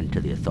lend a hand to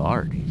the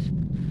authorities.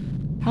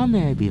 How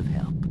may I be of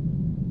help?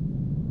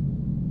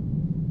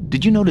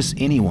 Did you notice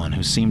anyone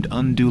who seemed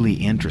unduly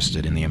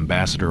interested in the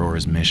ambassador or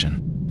his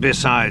mission?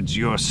 Besides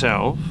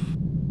yourself?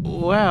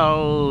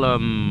 Well,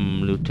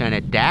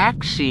 Lieutenant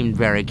Dax seemed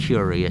very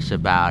curious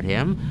about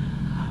him.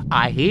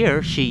 I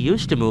hear she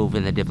used to move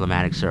in the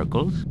diplomatic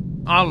circles.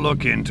 I'll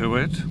look into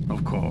it,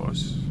 of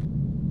course.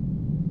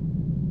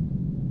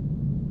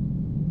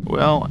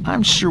 Well,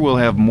 I'm sure we'll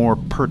have more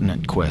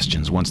pertinent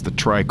questions once the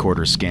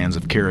tricorder scans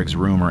of Carrick's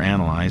room are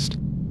analyzed.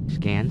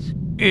 Scans?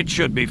 It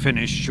should be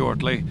finished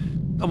shortly.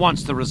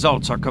 Once the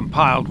results are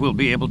compiled, we'll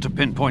be able to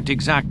pinpoint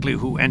exactly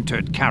who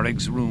entered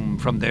Carrick's room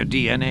from their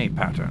DNA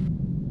pattern.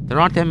 There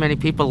aren't that many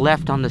people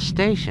left on the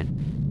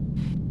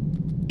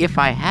station. If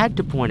I had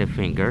to point a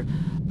finger,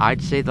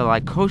 I'd say the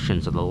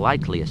Lycosians are the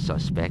likeliest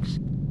suspects.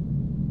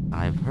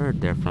 I've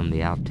heard they're from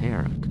the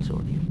Altera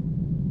Consortium.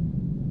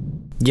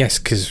 Yes,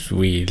 because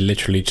we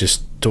literally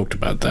just talked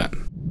about that.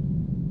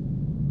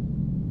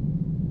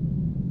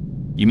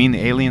 You mean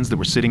the aliens that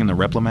were sitting in the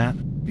Replimat?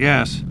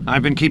 Yes,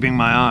 I've been keeping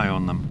my eye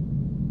on them.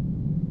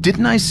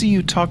 Didn't I see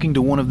you talking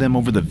to one of them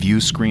over the view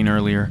screen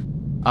earlier?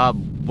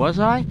 Was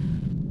I?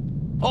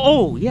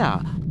 Oh,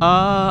 yeah.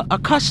 A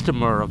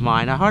customer of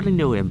mine. I hardly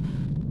knew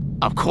him.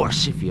 Of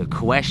course, if you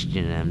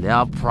question them,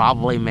 they'll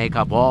probably make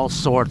up all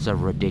sorts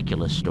of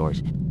ridiculous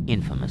stories.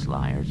 Infamous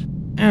liars.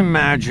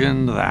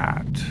 Imagine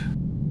that.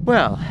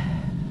 Well,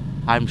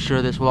 I'm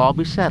sure this will all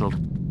be settled.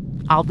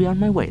 I'll be on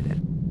my way then.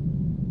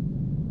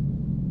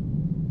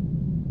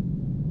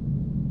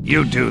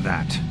 You do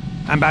that.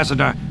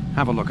 Ambassador,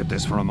 have a look at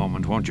this for a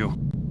moment, won't you?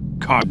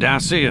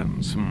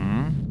 Cardassians,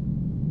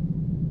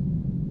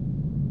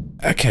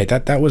 Okay,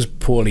 that was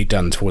poorly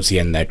done towards the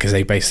end there, because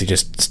they basically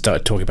just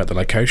started talking about the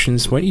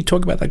Lycosians. Weren't you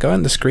talking about that guy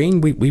on the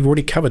screen? We've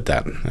already covered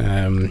that.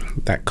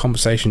 That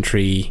conversation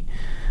tree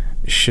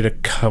should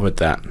have covered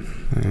that.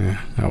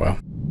 Oh well.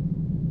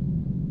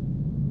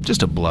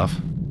 Just a bluff,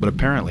 but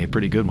apparently a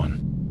pretty good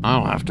one.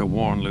 I'll have to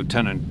warn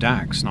Lieutenant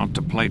Dax not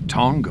to play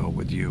Tongo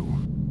with you.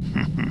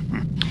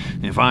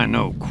 If I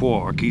know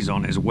Quark, he's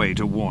on his way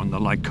to warn the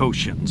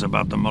Lycosians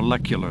about the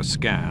molecular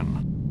scan.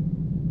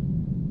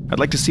 I'd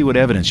like to see what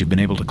evidence you've been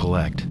able to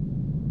collect.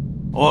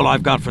 All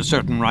I've got for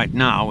certain right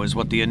now is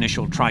what the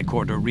initial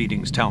tricorder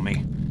readings tell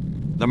me.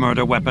 The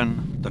murder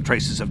weapon, the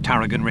traces of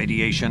Tarragon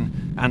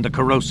radiation, and the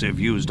corrosive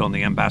used on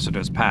the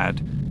Ambassador's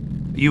pad.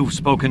 You've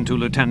spoken to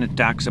Lieutenant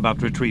Dax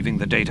about retrieving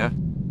the data?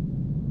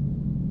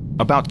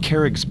 About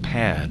Carrick's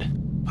pad.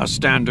 A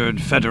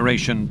standard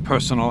Federation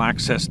personal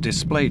access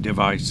display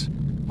device.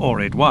 Or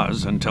it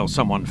was, until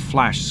someone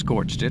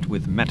flash-scorched it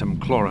with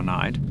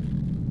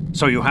metamchlorinide.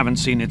 So you haven't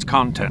seen its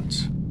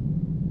contents?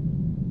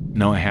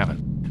 No, I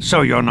haven't.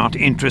 So you're not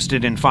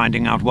interested in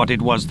finding out what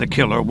it was the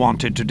killer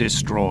wanted to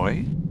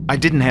destroy? I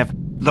didn't have...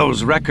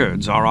 Those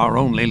records are our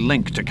only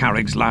link to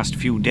Carrick's last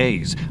few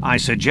days. I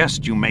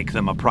suggest you make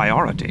them a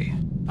priority.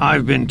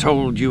 I've been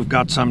told you've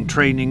got some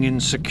training in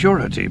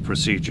security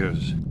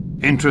procedures.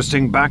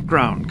 Interesting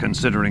background,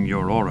 considering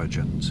your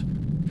origins.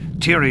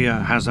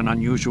 Tyria has an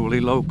unusually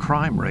low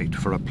crime rate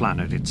for a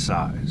planet its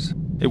size.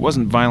 It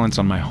wasn't violence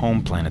on my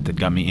home planet that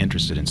got me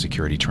interested in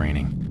security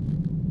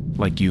training.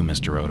 Like you,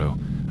 Mr. Odo,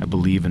 I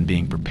believe in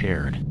being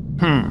prepared.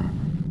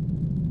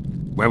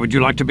 Where would you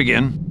like to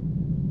begin?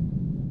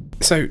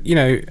 So, you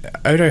know,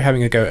 Odo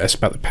having a go at us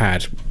about the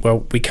pad,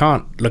 well, we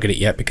can't look at it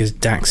yet because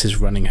Dax is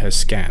running her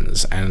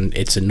scans, and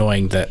it's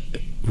annoying that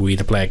we,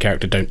 the player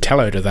character, don't tell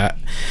Odo that.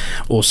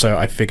 Also,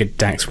 I figured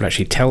Dax would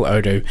actually tell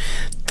Odo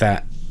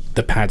that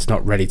the pad's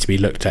not ready to be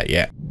looked at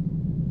yet.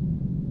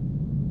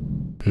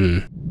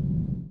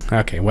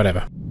 Okay,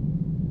 whatever.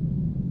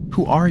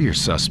 Who are your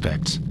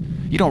suspects?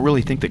 You don't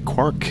really think that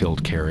Quark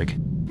killed Carrick?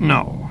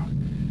 No.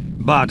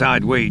 But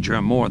I'd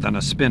wager more than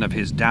a spin of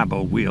his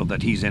Dabo wheel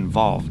that he's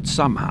involved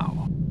somehow.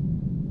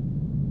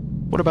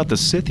 What about the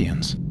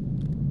Scythians?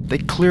 They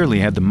clearly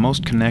had the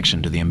most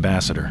connection to the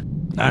Ambassador.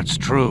 That's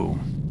true.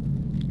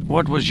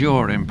 What was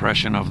your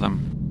impression of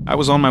them? I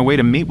was on my way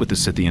to meet with the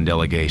Scythian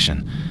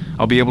delegation.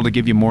 I'll be able to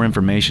give you more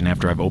information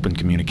after I've opened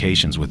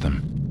communications with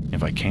them,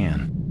 if I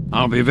can.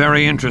 I'll be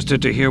very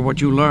interested to hear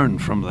what you learn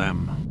from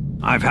them.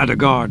 I've had a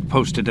guard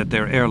posted at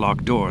their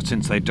airlock door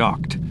since they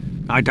docked.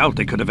 I doubt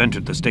they could have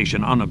entered the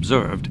station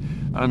unobserved,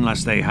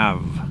 unless they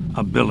have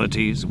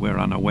abilities we're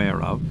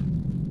unaware of.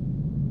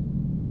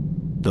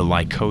 The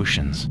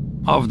Lycosians.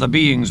 Of the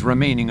beings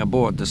remaining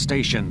aboard the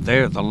station,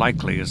 they're the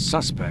likeliest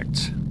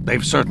suspects.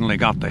 They've certainly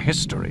got the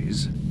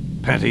histories.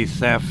 Petty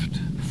theft,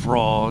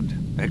 fraud,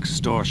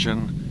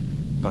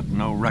 extortion, but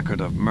no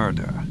record of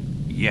murder.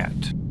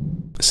 Yet.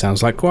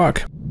 Sounds like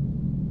Quark.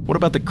 What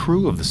about the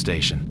crew of the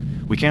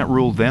station? We can't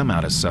rule them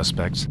out as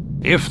suspects.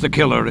 If the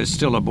killer is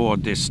still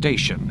aboard this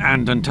station,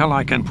 and until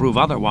I can prove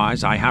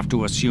otherwise, I have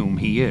to assume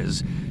he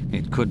is.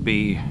 It could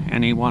be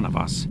any one of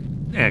us,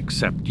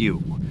 except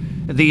you.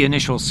 The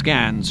initial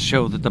scans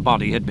show that the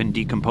body had been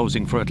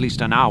decomposing for at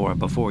least an hour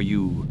before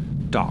you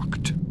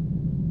docked.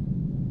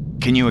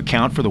 Can you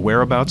account for the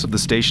whereabouts of the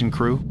station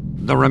crew?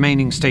 The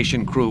remaining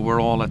station crew were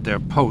all at their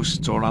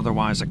posts or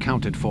otherwise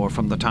accounted for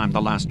from the time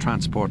the last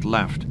transport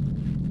left.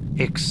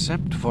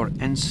 Except for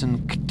Ensign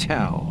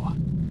Ktel.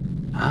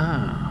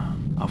 Ah,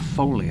 a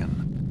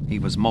Tholian. He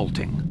was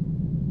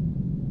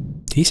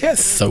molting. He said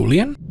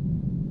Tholian?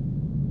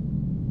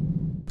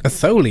 A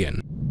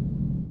Tholian?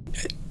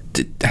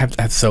 Have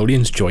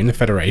Tholians joined the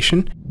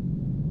Federation?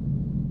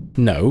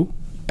 No.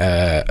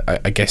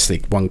 I guess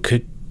one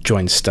could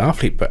join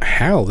Starfleet, but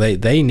how?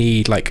 They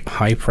need, like,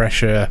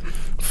 high-pressure,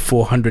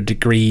 400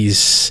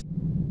 degrees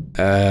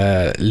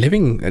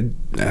living.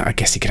 I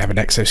guess he could have an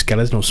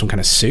exoskeleton or some kind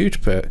of suit,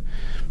 but...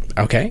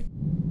 Okay.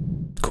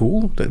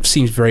 Cool. That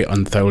seems very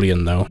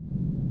un-Tholian, though.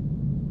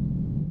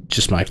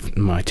 Just my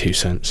 2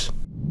 cents.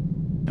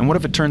 And what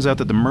if it turns out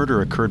that the murder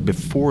occurred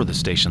before the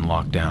station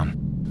lockdown?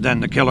 Then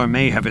the killer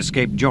may have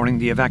escaped during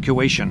the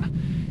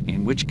evacuation,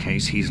 in which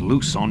case he's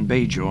loose on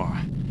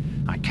Bajor.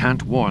 I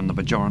can't warn the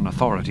Bajoran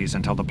authorities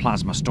until the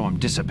plasma storm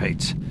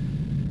dissipates.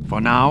 For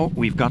now,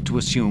 we've got to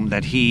assume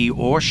that he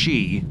or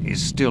she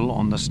is still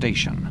on the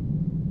station.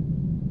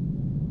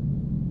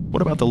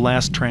 What about the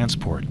last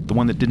transport, the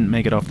one that didn't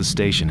make it off the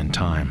station in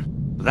time?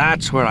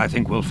 That's where I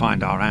think we'll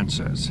find our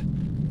answers.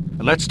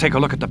 Let's take a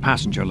look at the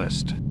passenger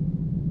list.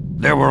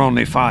 There were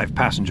only 5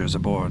 passengers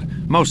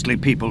aboard, mostly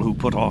people who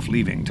put off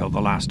leaving till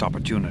the last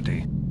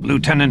opportunity.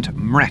 Lieutenant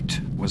Mret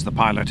was the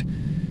pilot.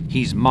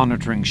 He's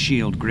monitoring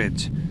shield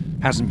grids.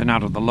 Hasn't been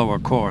out of the lower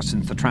core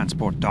since the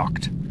transport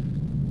docked.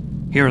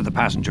 Here are the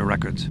passenger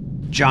records.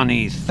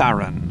 Johnny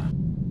Tharon.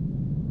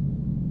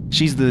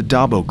 She's the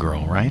Dabo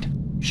girl, right?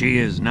 She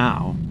is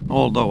now,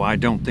 although I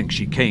don't think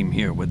she came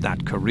here with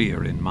that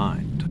career in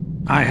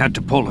mind. I had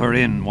to pull her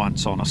in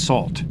once on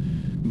assault,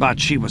 but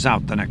she was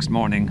out the next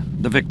morning.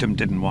 The victim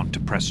didn't want to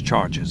press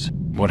charges.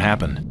 What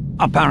happened?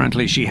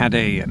 Apparently she had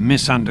a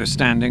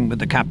misunderstanding with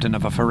the captain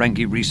of a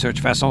Ferengi research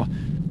vessel.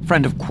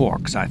 Friend of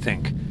Quark's, I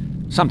think.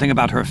 Something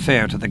about her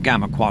fare to the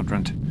Gamma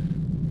Quadrant.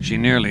 She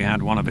nearly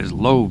had one of his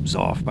lobes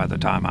off by the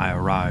time I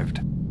arrived.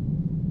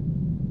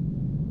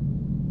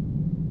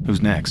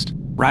 Who's next?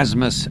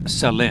 Rasmus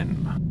Selin.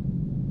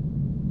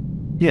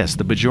 Yes,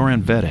 the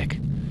Bajoran Vedic.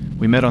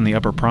 We met on the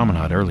upper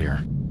promenade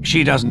earlier.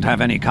 She doesn't have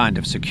any kind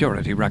of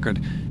security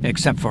record,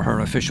 except for her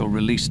official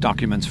release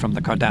documents from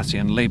the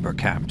Cardassian labor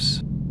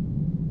camps.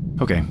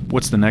 Okay,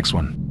 what's the next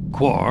one?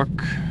 Quark.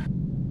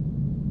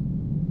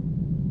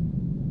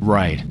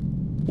 Right.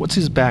 What's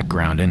his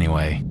background,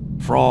 anyway?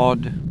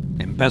 Fraud,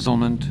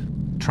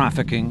 embezzlement,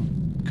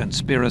 trafficking,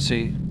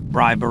 conspiracy,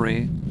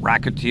 bribery,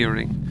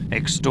 racketeering,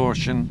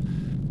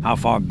 extortion. How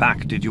far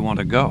back did you want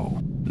to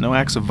go? No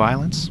acts of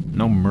violence?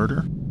 No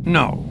murder?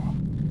 No.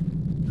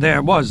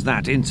 There was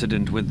that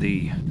incident with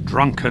the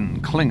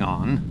drunken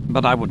Klingon,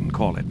 but I wouldn't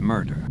call it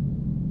murder.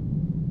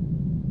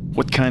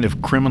 What kind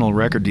of criminal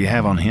record do you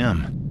have on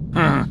him?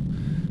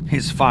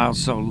 His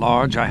file's so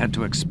large I had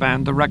to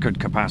expand the record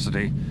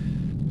capacity.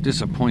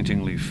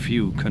 Disappointingly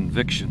few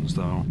convictions,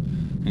 though.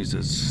 He's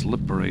as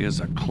slippery as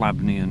a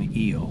Klabnian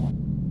eel.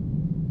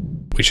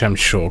 Which I'm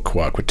sure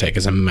Quark would take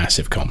as a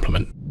massive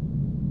compliment.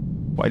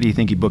 Why do you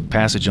think he booked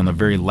passage on the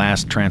very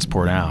last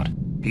transport out?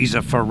 He's a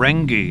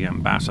Ferengi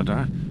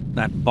ambassador.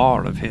 That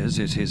bar of his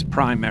is his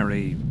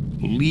primary,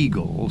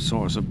 legal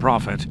source of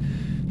profit.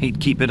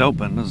 He'd keep it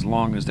open as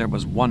long as there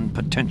was one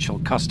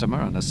potential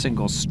customer and a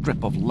single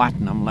strip of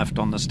latinum left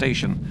on the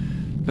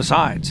station.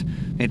 Besides,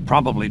 it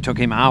probably took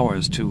him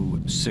hours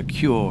to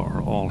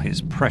secure all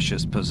his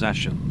precious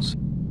possessions.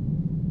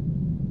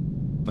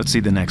 Let's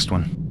see the next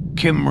one.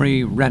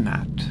 Kimry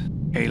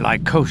Renat, a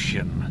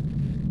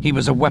Lycosian. He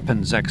was a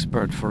weapons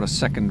expert for a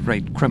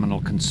second-rate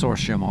criminal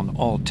consortium on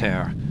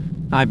Altair.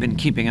 I've been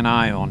keeping an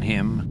eye on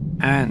him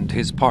and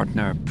his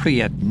partner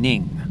Priyat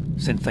Ning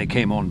since they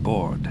came on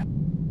board.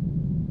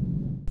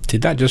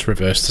 Did that just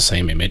reverse the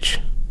same image?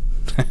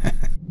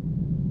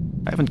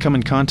 I haven't come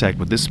in contact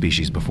with this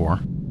species before.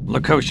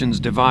 Lycosians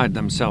divide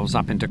themselves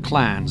up into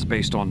clans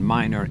based on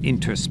minor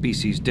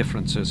interspecies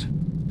differences.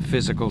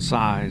 Physical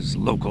size,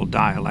 local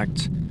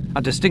dialects.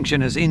 A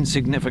distinction as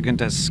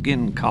insignificant as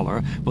skin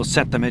color will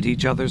set them at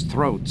each other's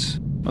throats.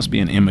 Must be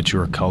an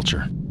immature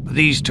culture.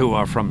 These two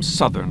are from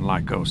southern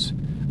Lycos.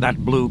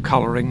 That blue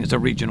coloring is a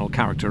regional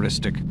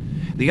characteristic.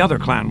 The other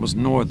clan was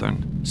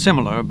northern,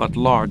 similar but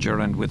larger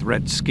and with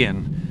red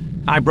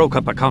skin. I broke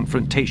up a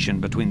confrontation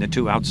between the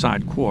two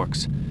outside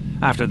quarks.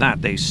 After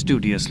that, they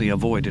studiously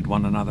avoided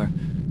one another.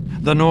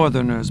 The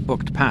northerners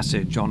booked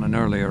passage on an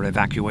earlier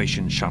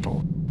evacuation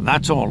shuttle.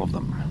 That's all of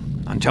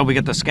them. Until we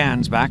get the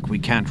scans back, we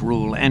can't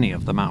rule any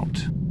of them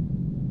out.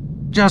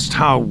 Just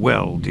how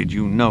well did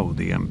you know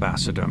the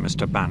ambassador,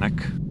 Mr.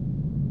 Bannock?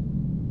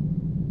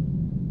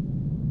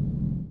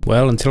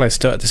 Well, until I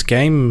started this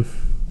game,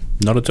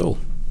 not at all.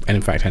 And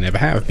in fact, I never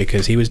have,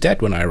 because he was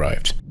dead when I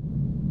arrived.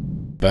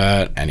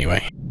 But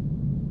anyway,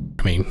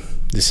 I mean,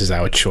 this is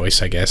our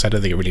choice, I guess. I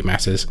don't think it really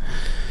matters.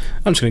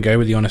 I'm just going to go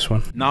with the honest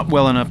one. Not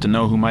well enough to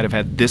know who might have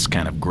had this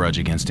kind of grudge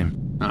against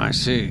him. I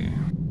see.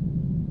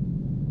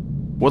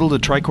 What'll the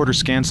tricorder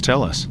scans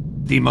tell us?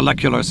 The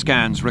molecular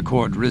scans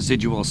record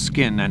residual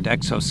skin and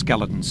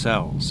exoskeleton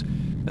cells.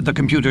 The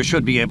computer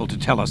should be able to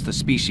tell us the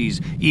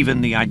species,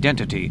 even the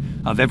identity,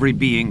 of every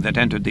being that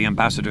entered the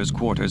ambassador's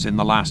quarters in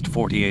the last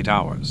 48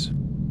 hours.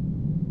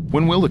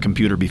 When will the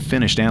computer be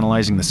finished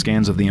analyzing the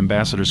scans of the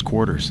ambassador's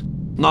quarters?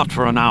 Not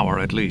for an hour,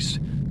 at least.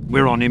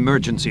 We're on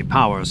emergency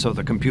power, so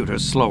the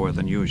computer's slower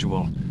than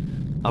usual.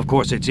 Of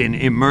course, it's in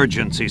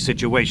emergency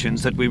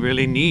situations that we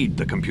really need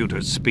the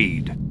computer's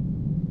speed.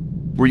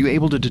 Were you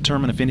able to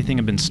determine if anything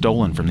had been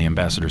stolen from the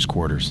ambassador's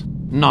quarters?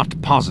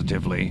 Not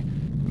positively,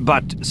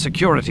 but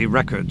security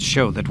records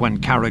show that when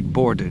Carrick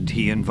boarded,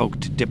 he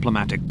invoked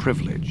diplomatic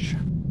privilege.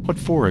 What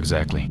for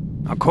exactly?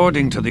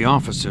 According to the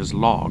officer's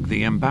log,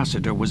 the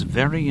ambassador was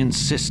very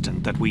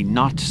insistent that we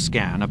not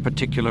scan a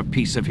particular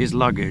piece of his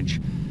luggage.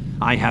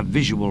 I have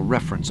visual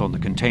reference on the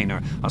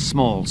container, a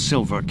small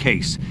silver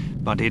case,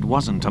 but it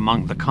wasn't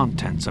among the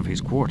contents of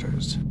his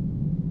quarters.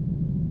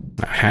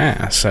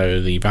 Aha, so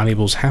the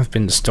valuables have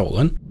been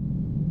stolen.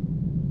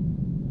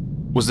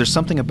 Was there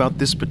something about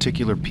this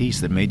particular piece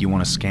that made you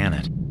want to scan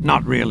it?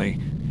 Not really.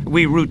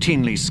 We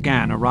routinely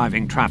scan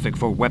arriving traffic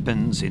for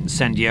weapons,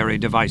 incendiary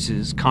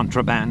devices,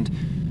 contraband.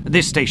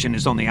 This station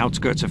is on the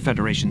outskirts of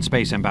Federation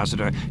Space,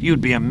 Ambassador.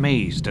 You'd be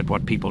amazed at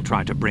what people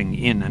try to bring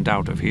in and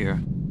out of here.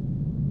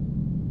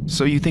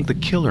 So you think the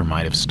killer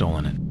might have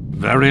stolen it?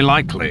 Very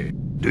likely.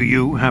 Do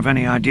you have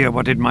any idea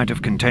what it might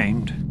have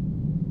contained?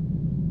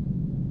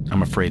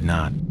 I'm afraid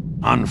not.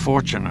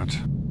 Unfortunate.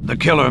 The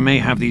killer may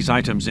have these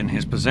items in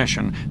his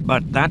possession,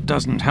 but that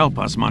doesn't help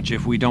us much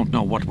if we don't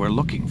know what we're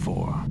looking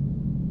for.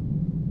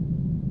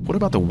 What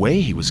about the way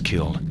he was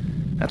killed?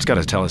 That's got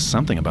to tell us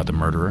something about the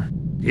murderer.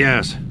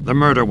 Yes, the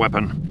murder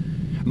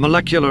weapon.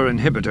 Molecular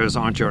inhibitors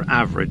aren't your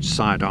average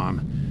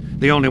sidearm.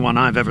 The only one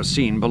I've ever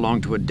seen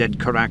belonged to a dead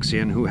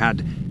Caraxian who had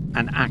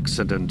an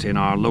accident in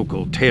our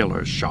local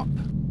tailor's shop.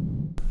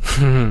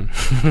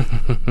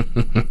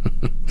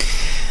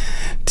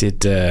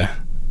 Did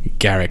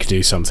Garrick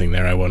do something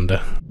there, I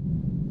wonder?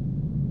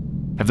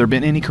 Have there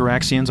been any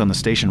Caraxians on the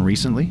station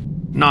recently?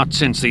 Not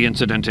since the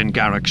incident in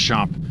Garrick's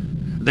shop.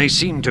 They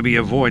seem to be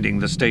avoiding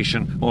the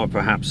station, or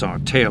perhaps our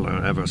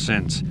tailor, ever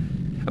since.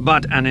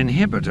 But an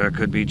inhibitor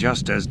could be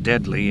just as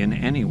deadly in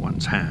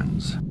anyone's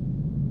hands.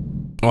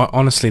 Well,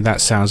 honestly,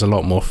 that sounds a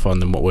lot more fun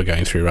than what we're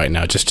going through right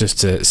now. Just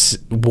to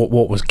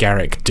what was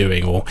Garrick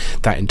doing, or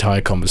that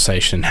entire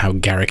conversation, how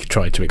Garrick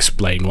tried to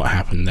explain what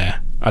happened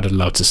there. I'd have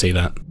loved to see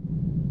that.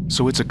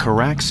 So it's a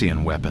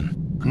Caraxian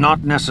weapon?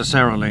 Not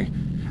necessarily.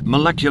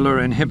 Molecular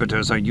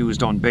inhibitors are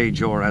used on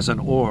Bajor as an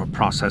ore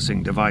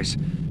processing device.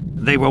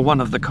 They were one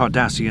of the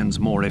Cardassians'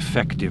 more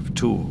effective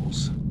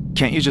tools.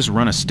 Can't you just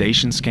run a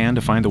station scan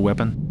to find the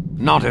weapon?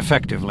 Not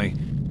effectively.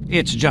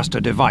 It's just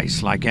a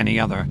device like any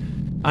other.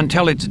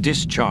 Until it's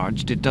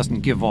discharged, it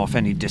doesn't give off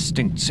any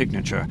distinct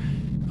signature.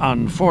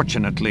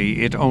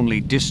 Unfortunately, it only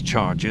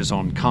discharges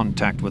on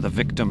contact with a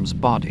victim's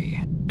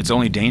body. It's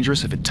only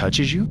dangerous if it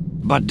touches you?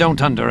 But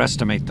don't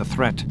underestimate the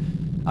threat.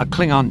 A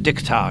Klingon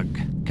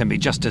Diktag can be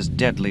just as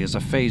deadly as a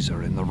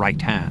phaser in the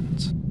right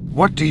hands.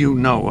 What do you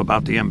know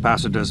about the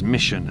Ambassador's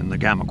mission in the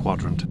Gamma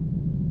Quadrant?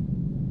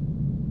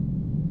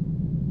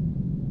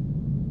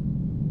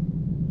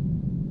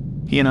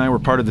 He and I were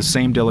part of the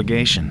same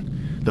delegation.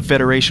 The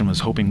Federation was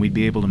hoping we'd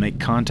be able to make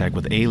contact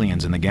with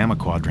aliens in the Gamma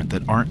Quadrant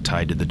that aren't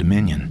tied to the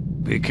Dominion.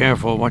 Be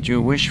careful what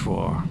you wish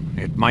for.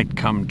 It might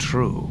come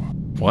true.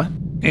 What?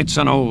 It's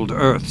an old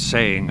Earth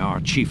saying our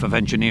Chief of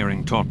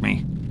Engineering taught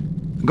me.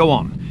 Go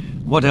on.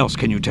 What else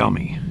can you tell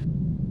me?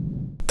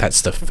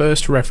 That's the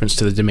first reference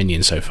to the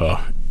Dominion so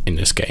far in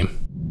this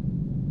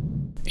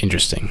game.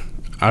 Interesting.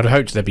 I'd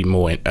hoped there'd be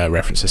more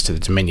references to the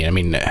Dominion. I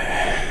mean,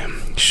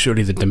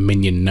 surely the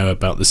Dominion know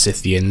about the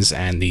Scythians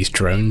and these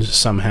drones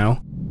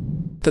somehow.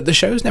 That the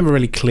show's never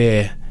really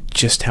clear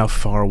just how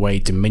far away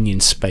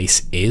Dominion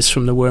space is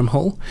from the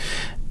wormhole,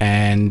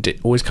 and it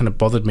always kind of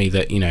bothered me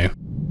that, you know,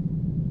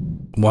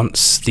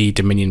 once the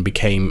Dominion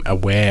became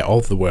aware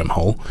of the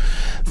wormhole,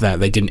 that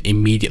they didn't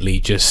immediately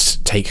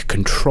just take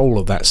control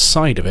of that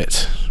side of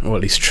it, or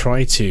at least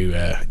try to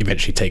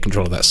eventually take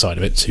control of that side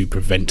of it to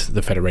prevent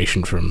the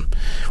Federation from,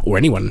 or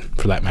anyone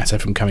for that matter,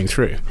 from coming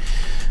through.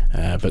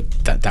 But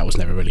that was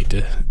never really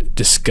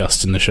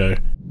discussed in the show.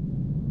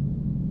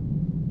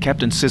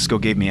 Captain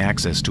Sisko gave me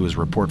access to his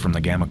report from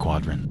the Gamma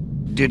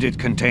Quadrant. Did it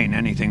contain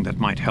anything that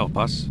might help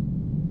us?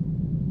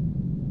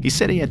 He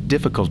said he had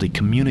difficulty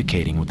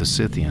communicating with the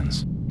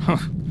Scythians.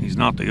 He's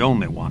not the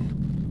only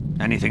one.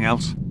 Anything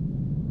else?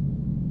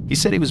 He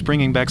said he was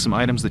bringing back some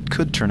items that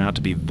could turn out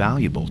to be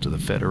valuable to the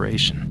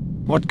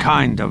Federation. What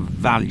kind of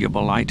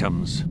valuable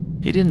items?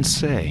 He didn't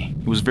say.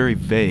 It was very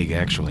vague,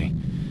 actually,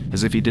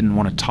 as if he didn't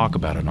want to talk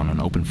about it on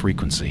an open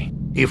frequency.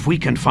 If we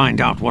can find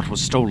out what was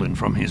stolen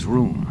from his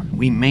room,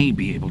 we may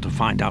be able to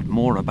find out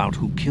more about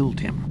who killed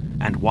him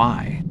and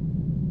why.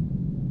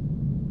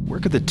 Where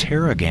could the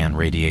Terragan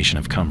radiation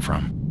have come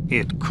from?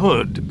 It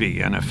could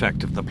be an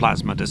effect of the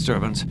plasma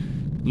disturbance.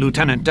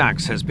 Lieutenant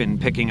Dax has been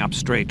picking up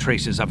stray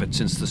traces of it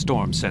since the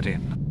storm set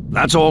in.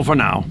 That's all for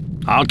now.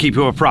 I'll keep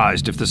you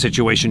apprised if the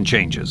situation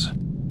changes.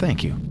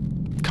 Thank you,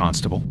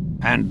 Constable.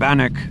 And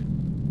Bannock,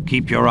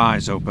 keep your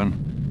eyes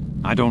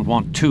open. I don't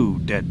want 2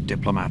 dead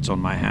diplomats on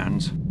my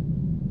hands.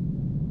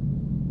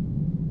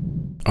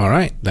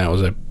 Alright, that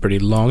was a pretty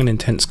long and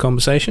intense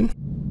conversation,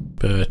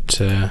 but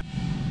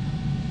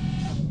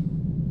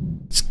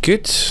it's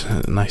good.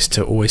 Nice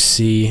to always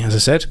see, as I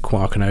said,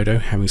 Quark and Odo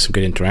having some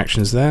good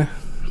interactions there,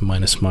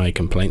 minus my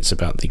complaints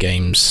about the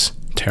game's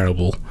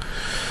terrible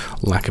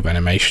lack of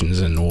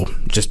animations or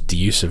just the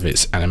use of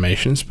its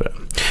animations. But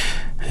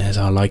there's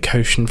our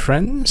Lycosian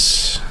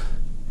friends.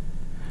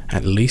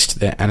 At least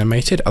they're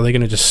animated. Are they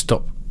going to just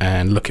stop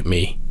and look at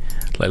me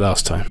like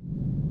last time?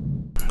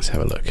 Let's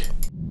have a look.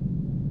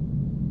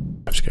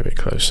 Let's go a bit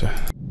closer.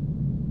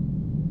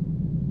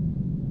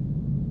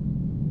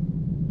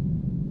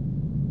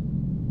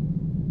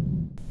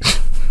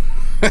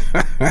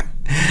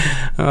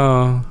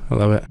 Oh, I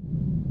love it.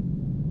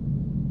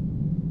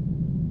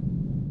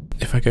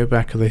 If I go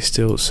back, are they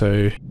still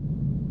so...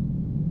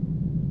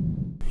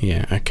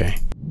 Yeah, okay.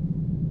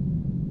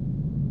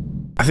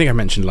 I think I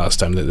mentioned last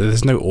time that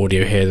there's no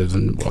audio here other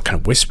than what kind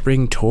of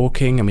whispering,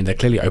 talking. I mean, they're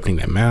clearly opening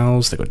their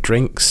mouths, they've got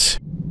drinks.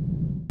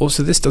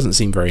 Also, this doesn't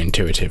seem very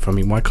intuitive. I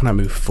mean, why can't I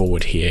move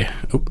forward here?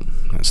 Oh,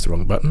 that's the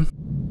wrong button.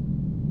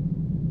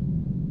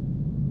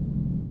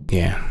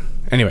 Yeah.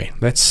 Anyway,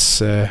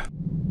 let's...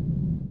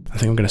 I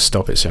think I'm going to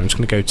stop it, so I'm just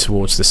going to go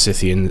towards the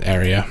Scythian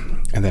area,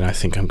 and then I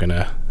think I'm going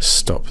to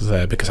stop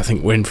there, because I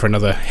think we're in for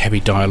another heavy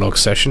dialogue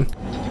session.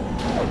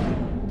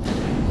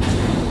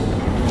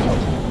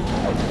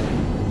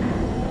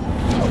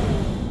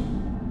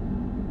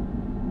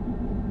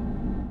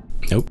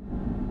 Nope.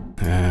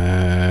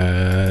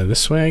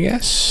 This way, I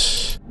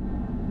guess?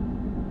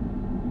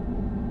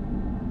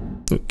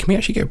 Can we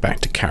actually go back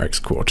to Carrick's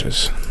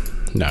quarters?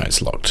 No,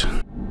 it's locked.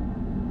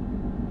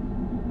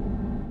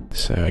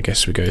 So I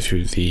guess we go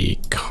through the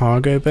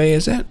cargo bay,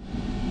 is it?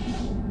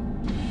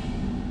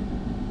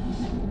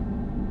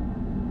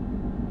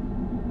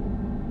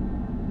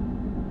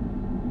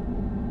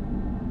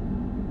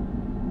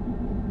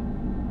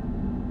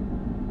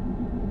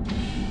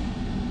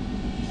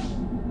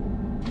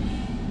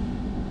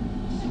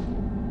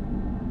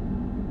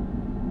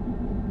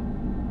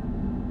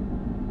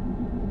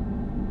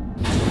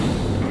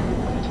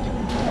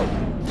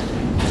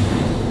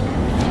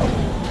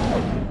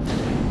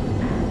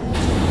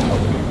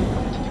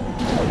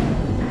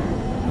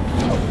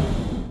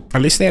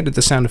 At least they added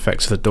the sound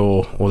effects of the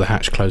door or the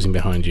hatch closing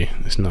behind you.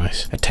 It's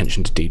nice.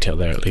 Attention to detail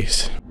there, at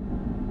least.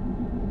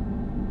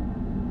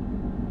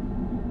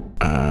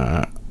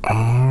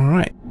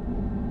 Alright.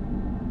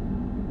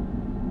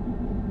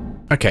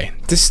 Okay,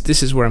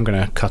 this is where I'm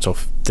going to cut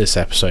off this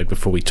episode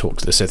before we talk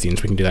to the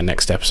Scythians. We can do that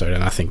next episode,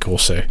 and I think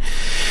also,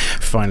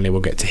 finally,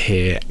 we'll get to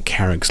hear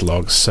Carrick's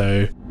logs.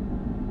 So,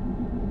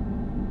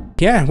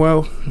 yeah,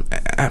 well,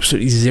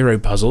 absolutely zero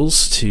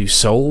puzzles to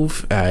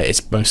solve.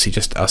 It's mostly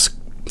just us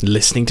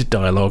listening to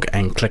dialogue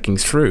and clicking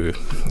through.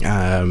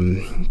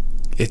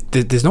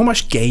 There's not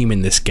much game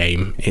in this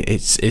game.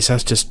 It's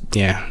us just,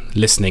 yeah,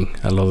 listening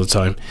a lot of the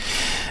time,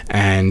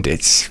 and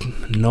it's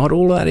not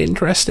all that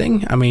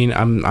interesting. I mean,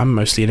 I'm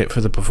mostly in it for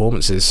the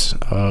performances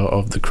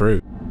of the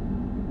crew,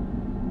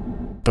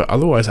 but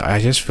otherwise I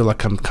just feel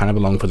like I'm kind of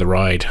along for the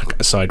ride,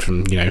 aside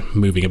from, you know,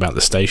 moving about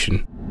the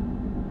station.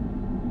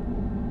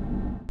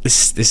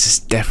 This is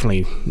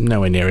definitely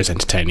nowhere near as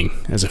entertaining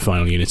as a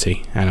Final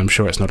Unity, and I'm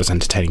sure it's not as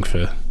entertaining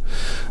for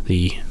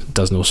the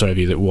dozen or so of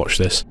you that watch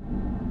this.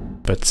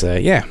 But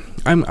yeah,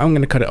 I'm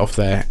going to cut it off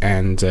there,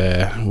 and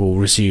we'll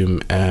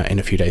resume in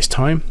a few days'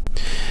 time.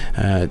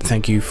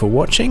 Thank you for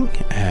watching.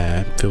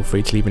 Feel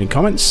free to leave any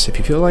comments if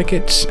you feel like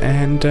it,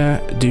 and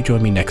do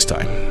join me next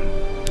time.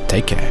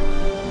 Take care.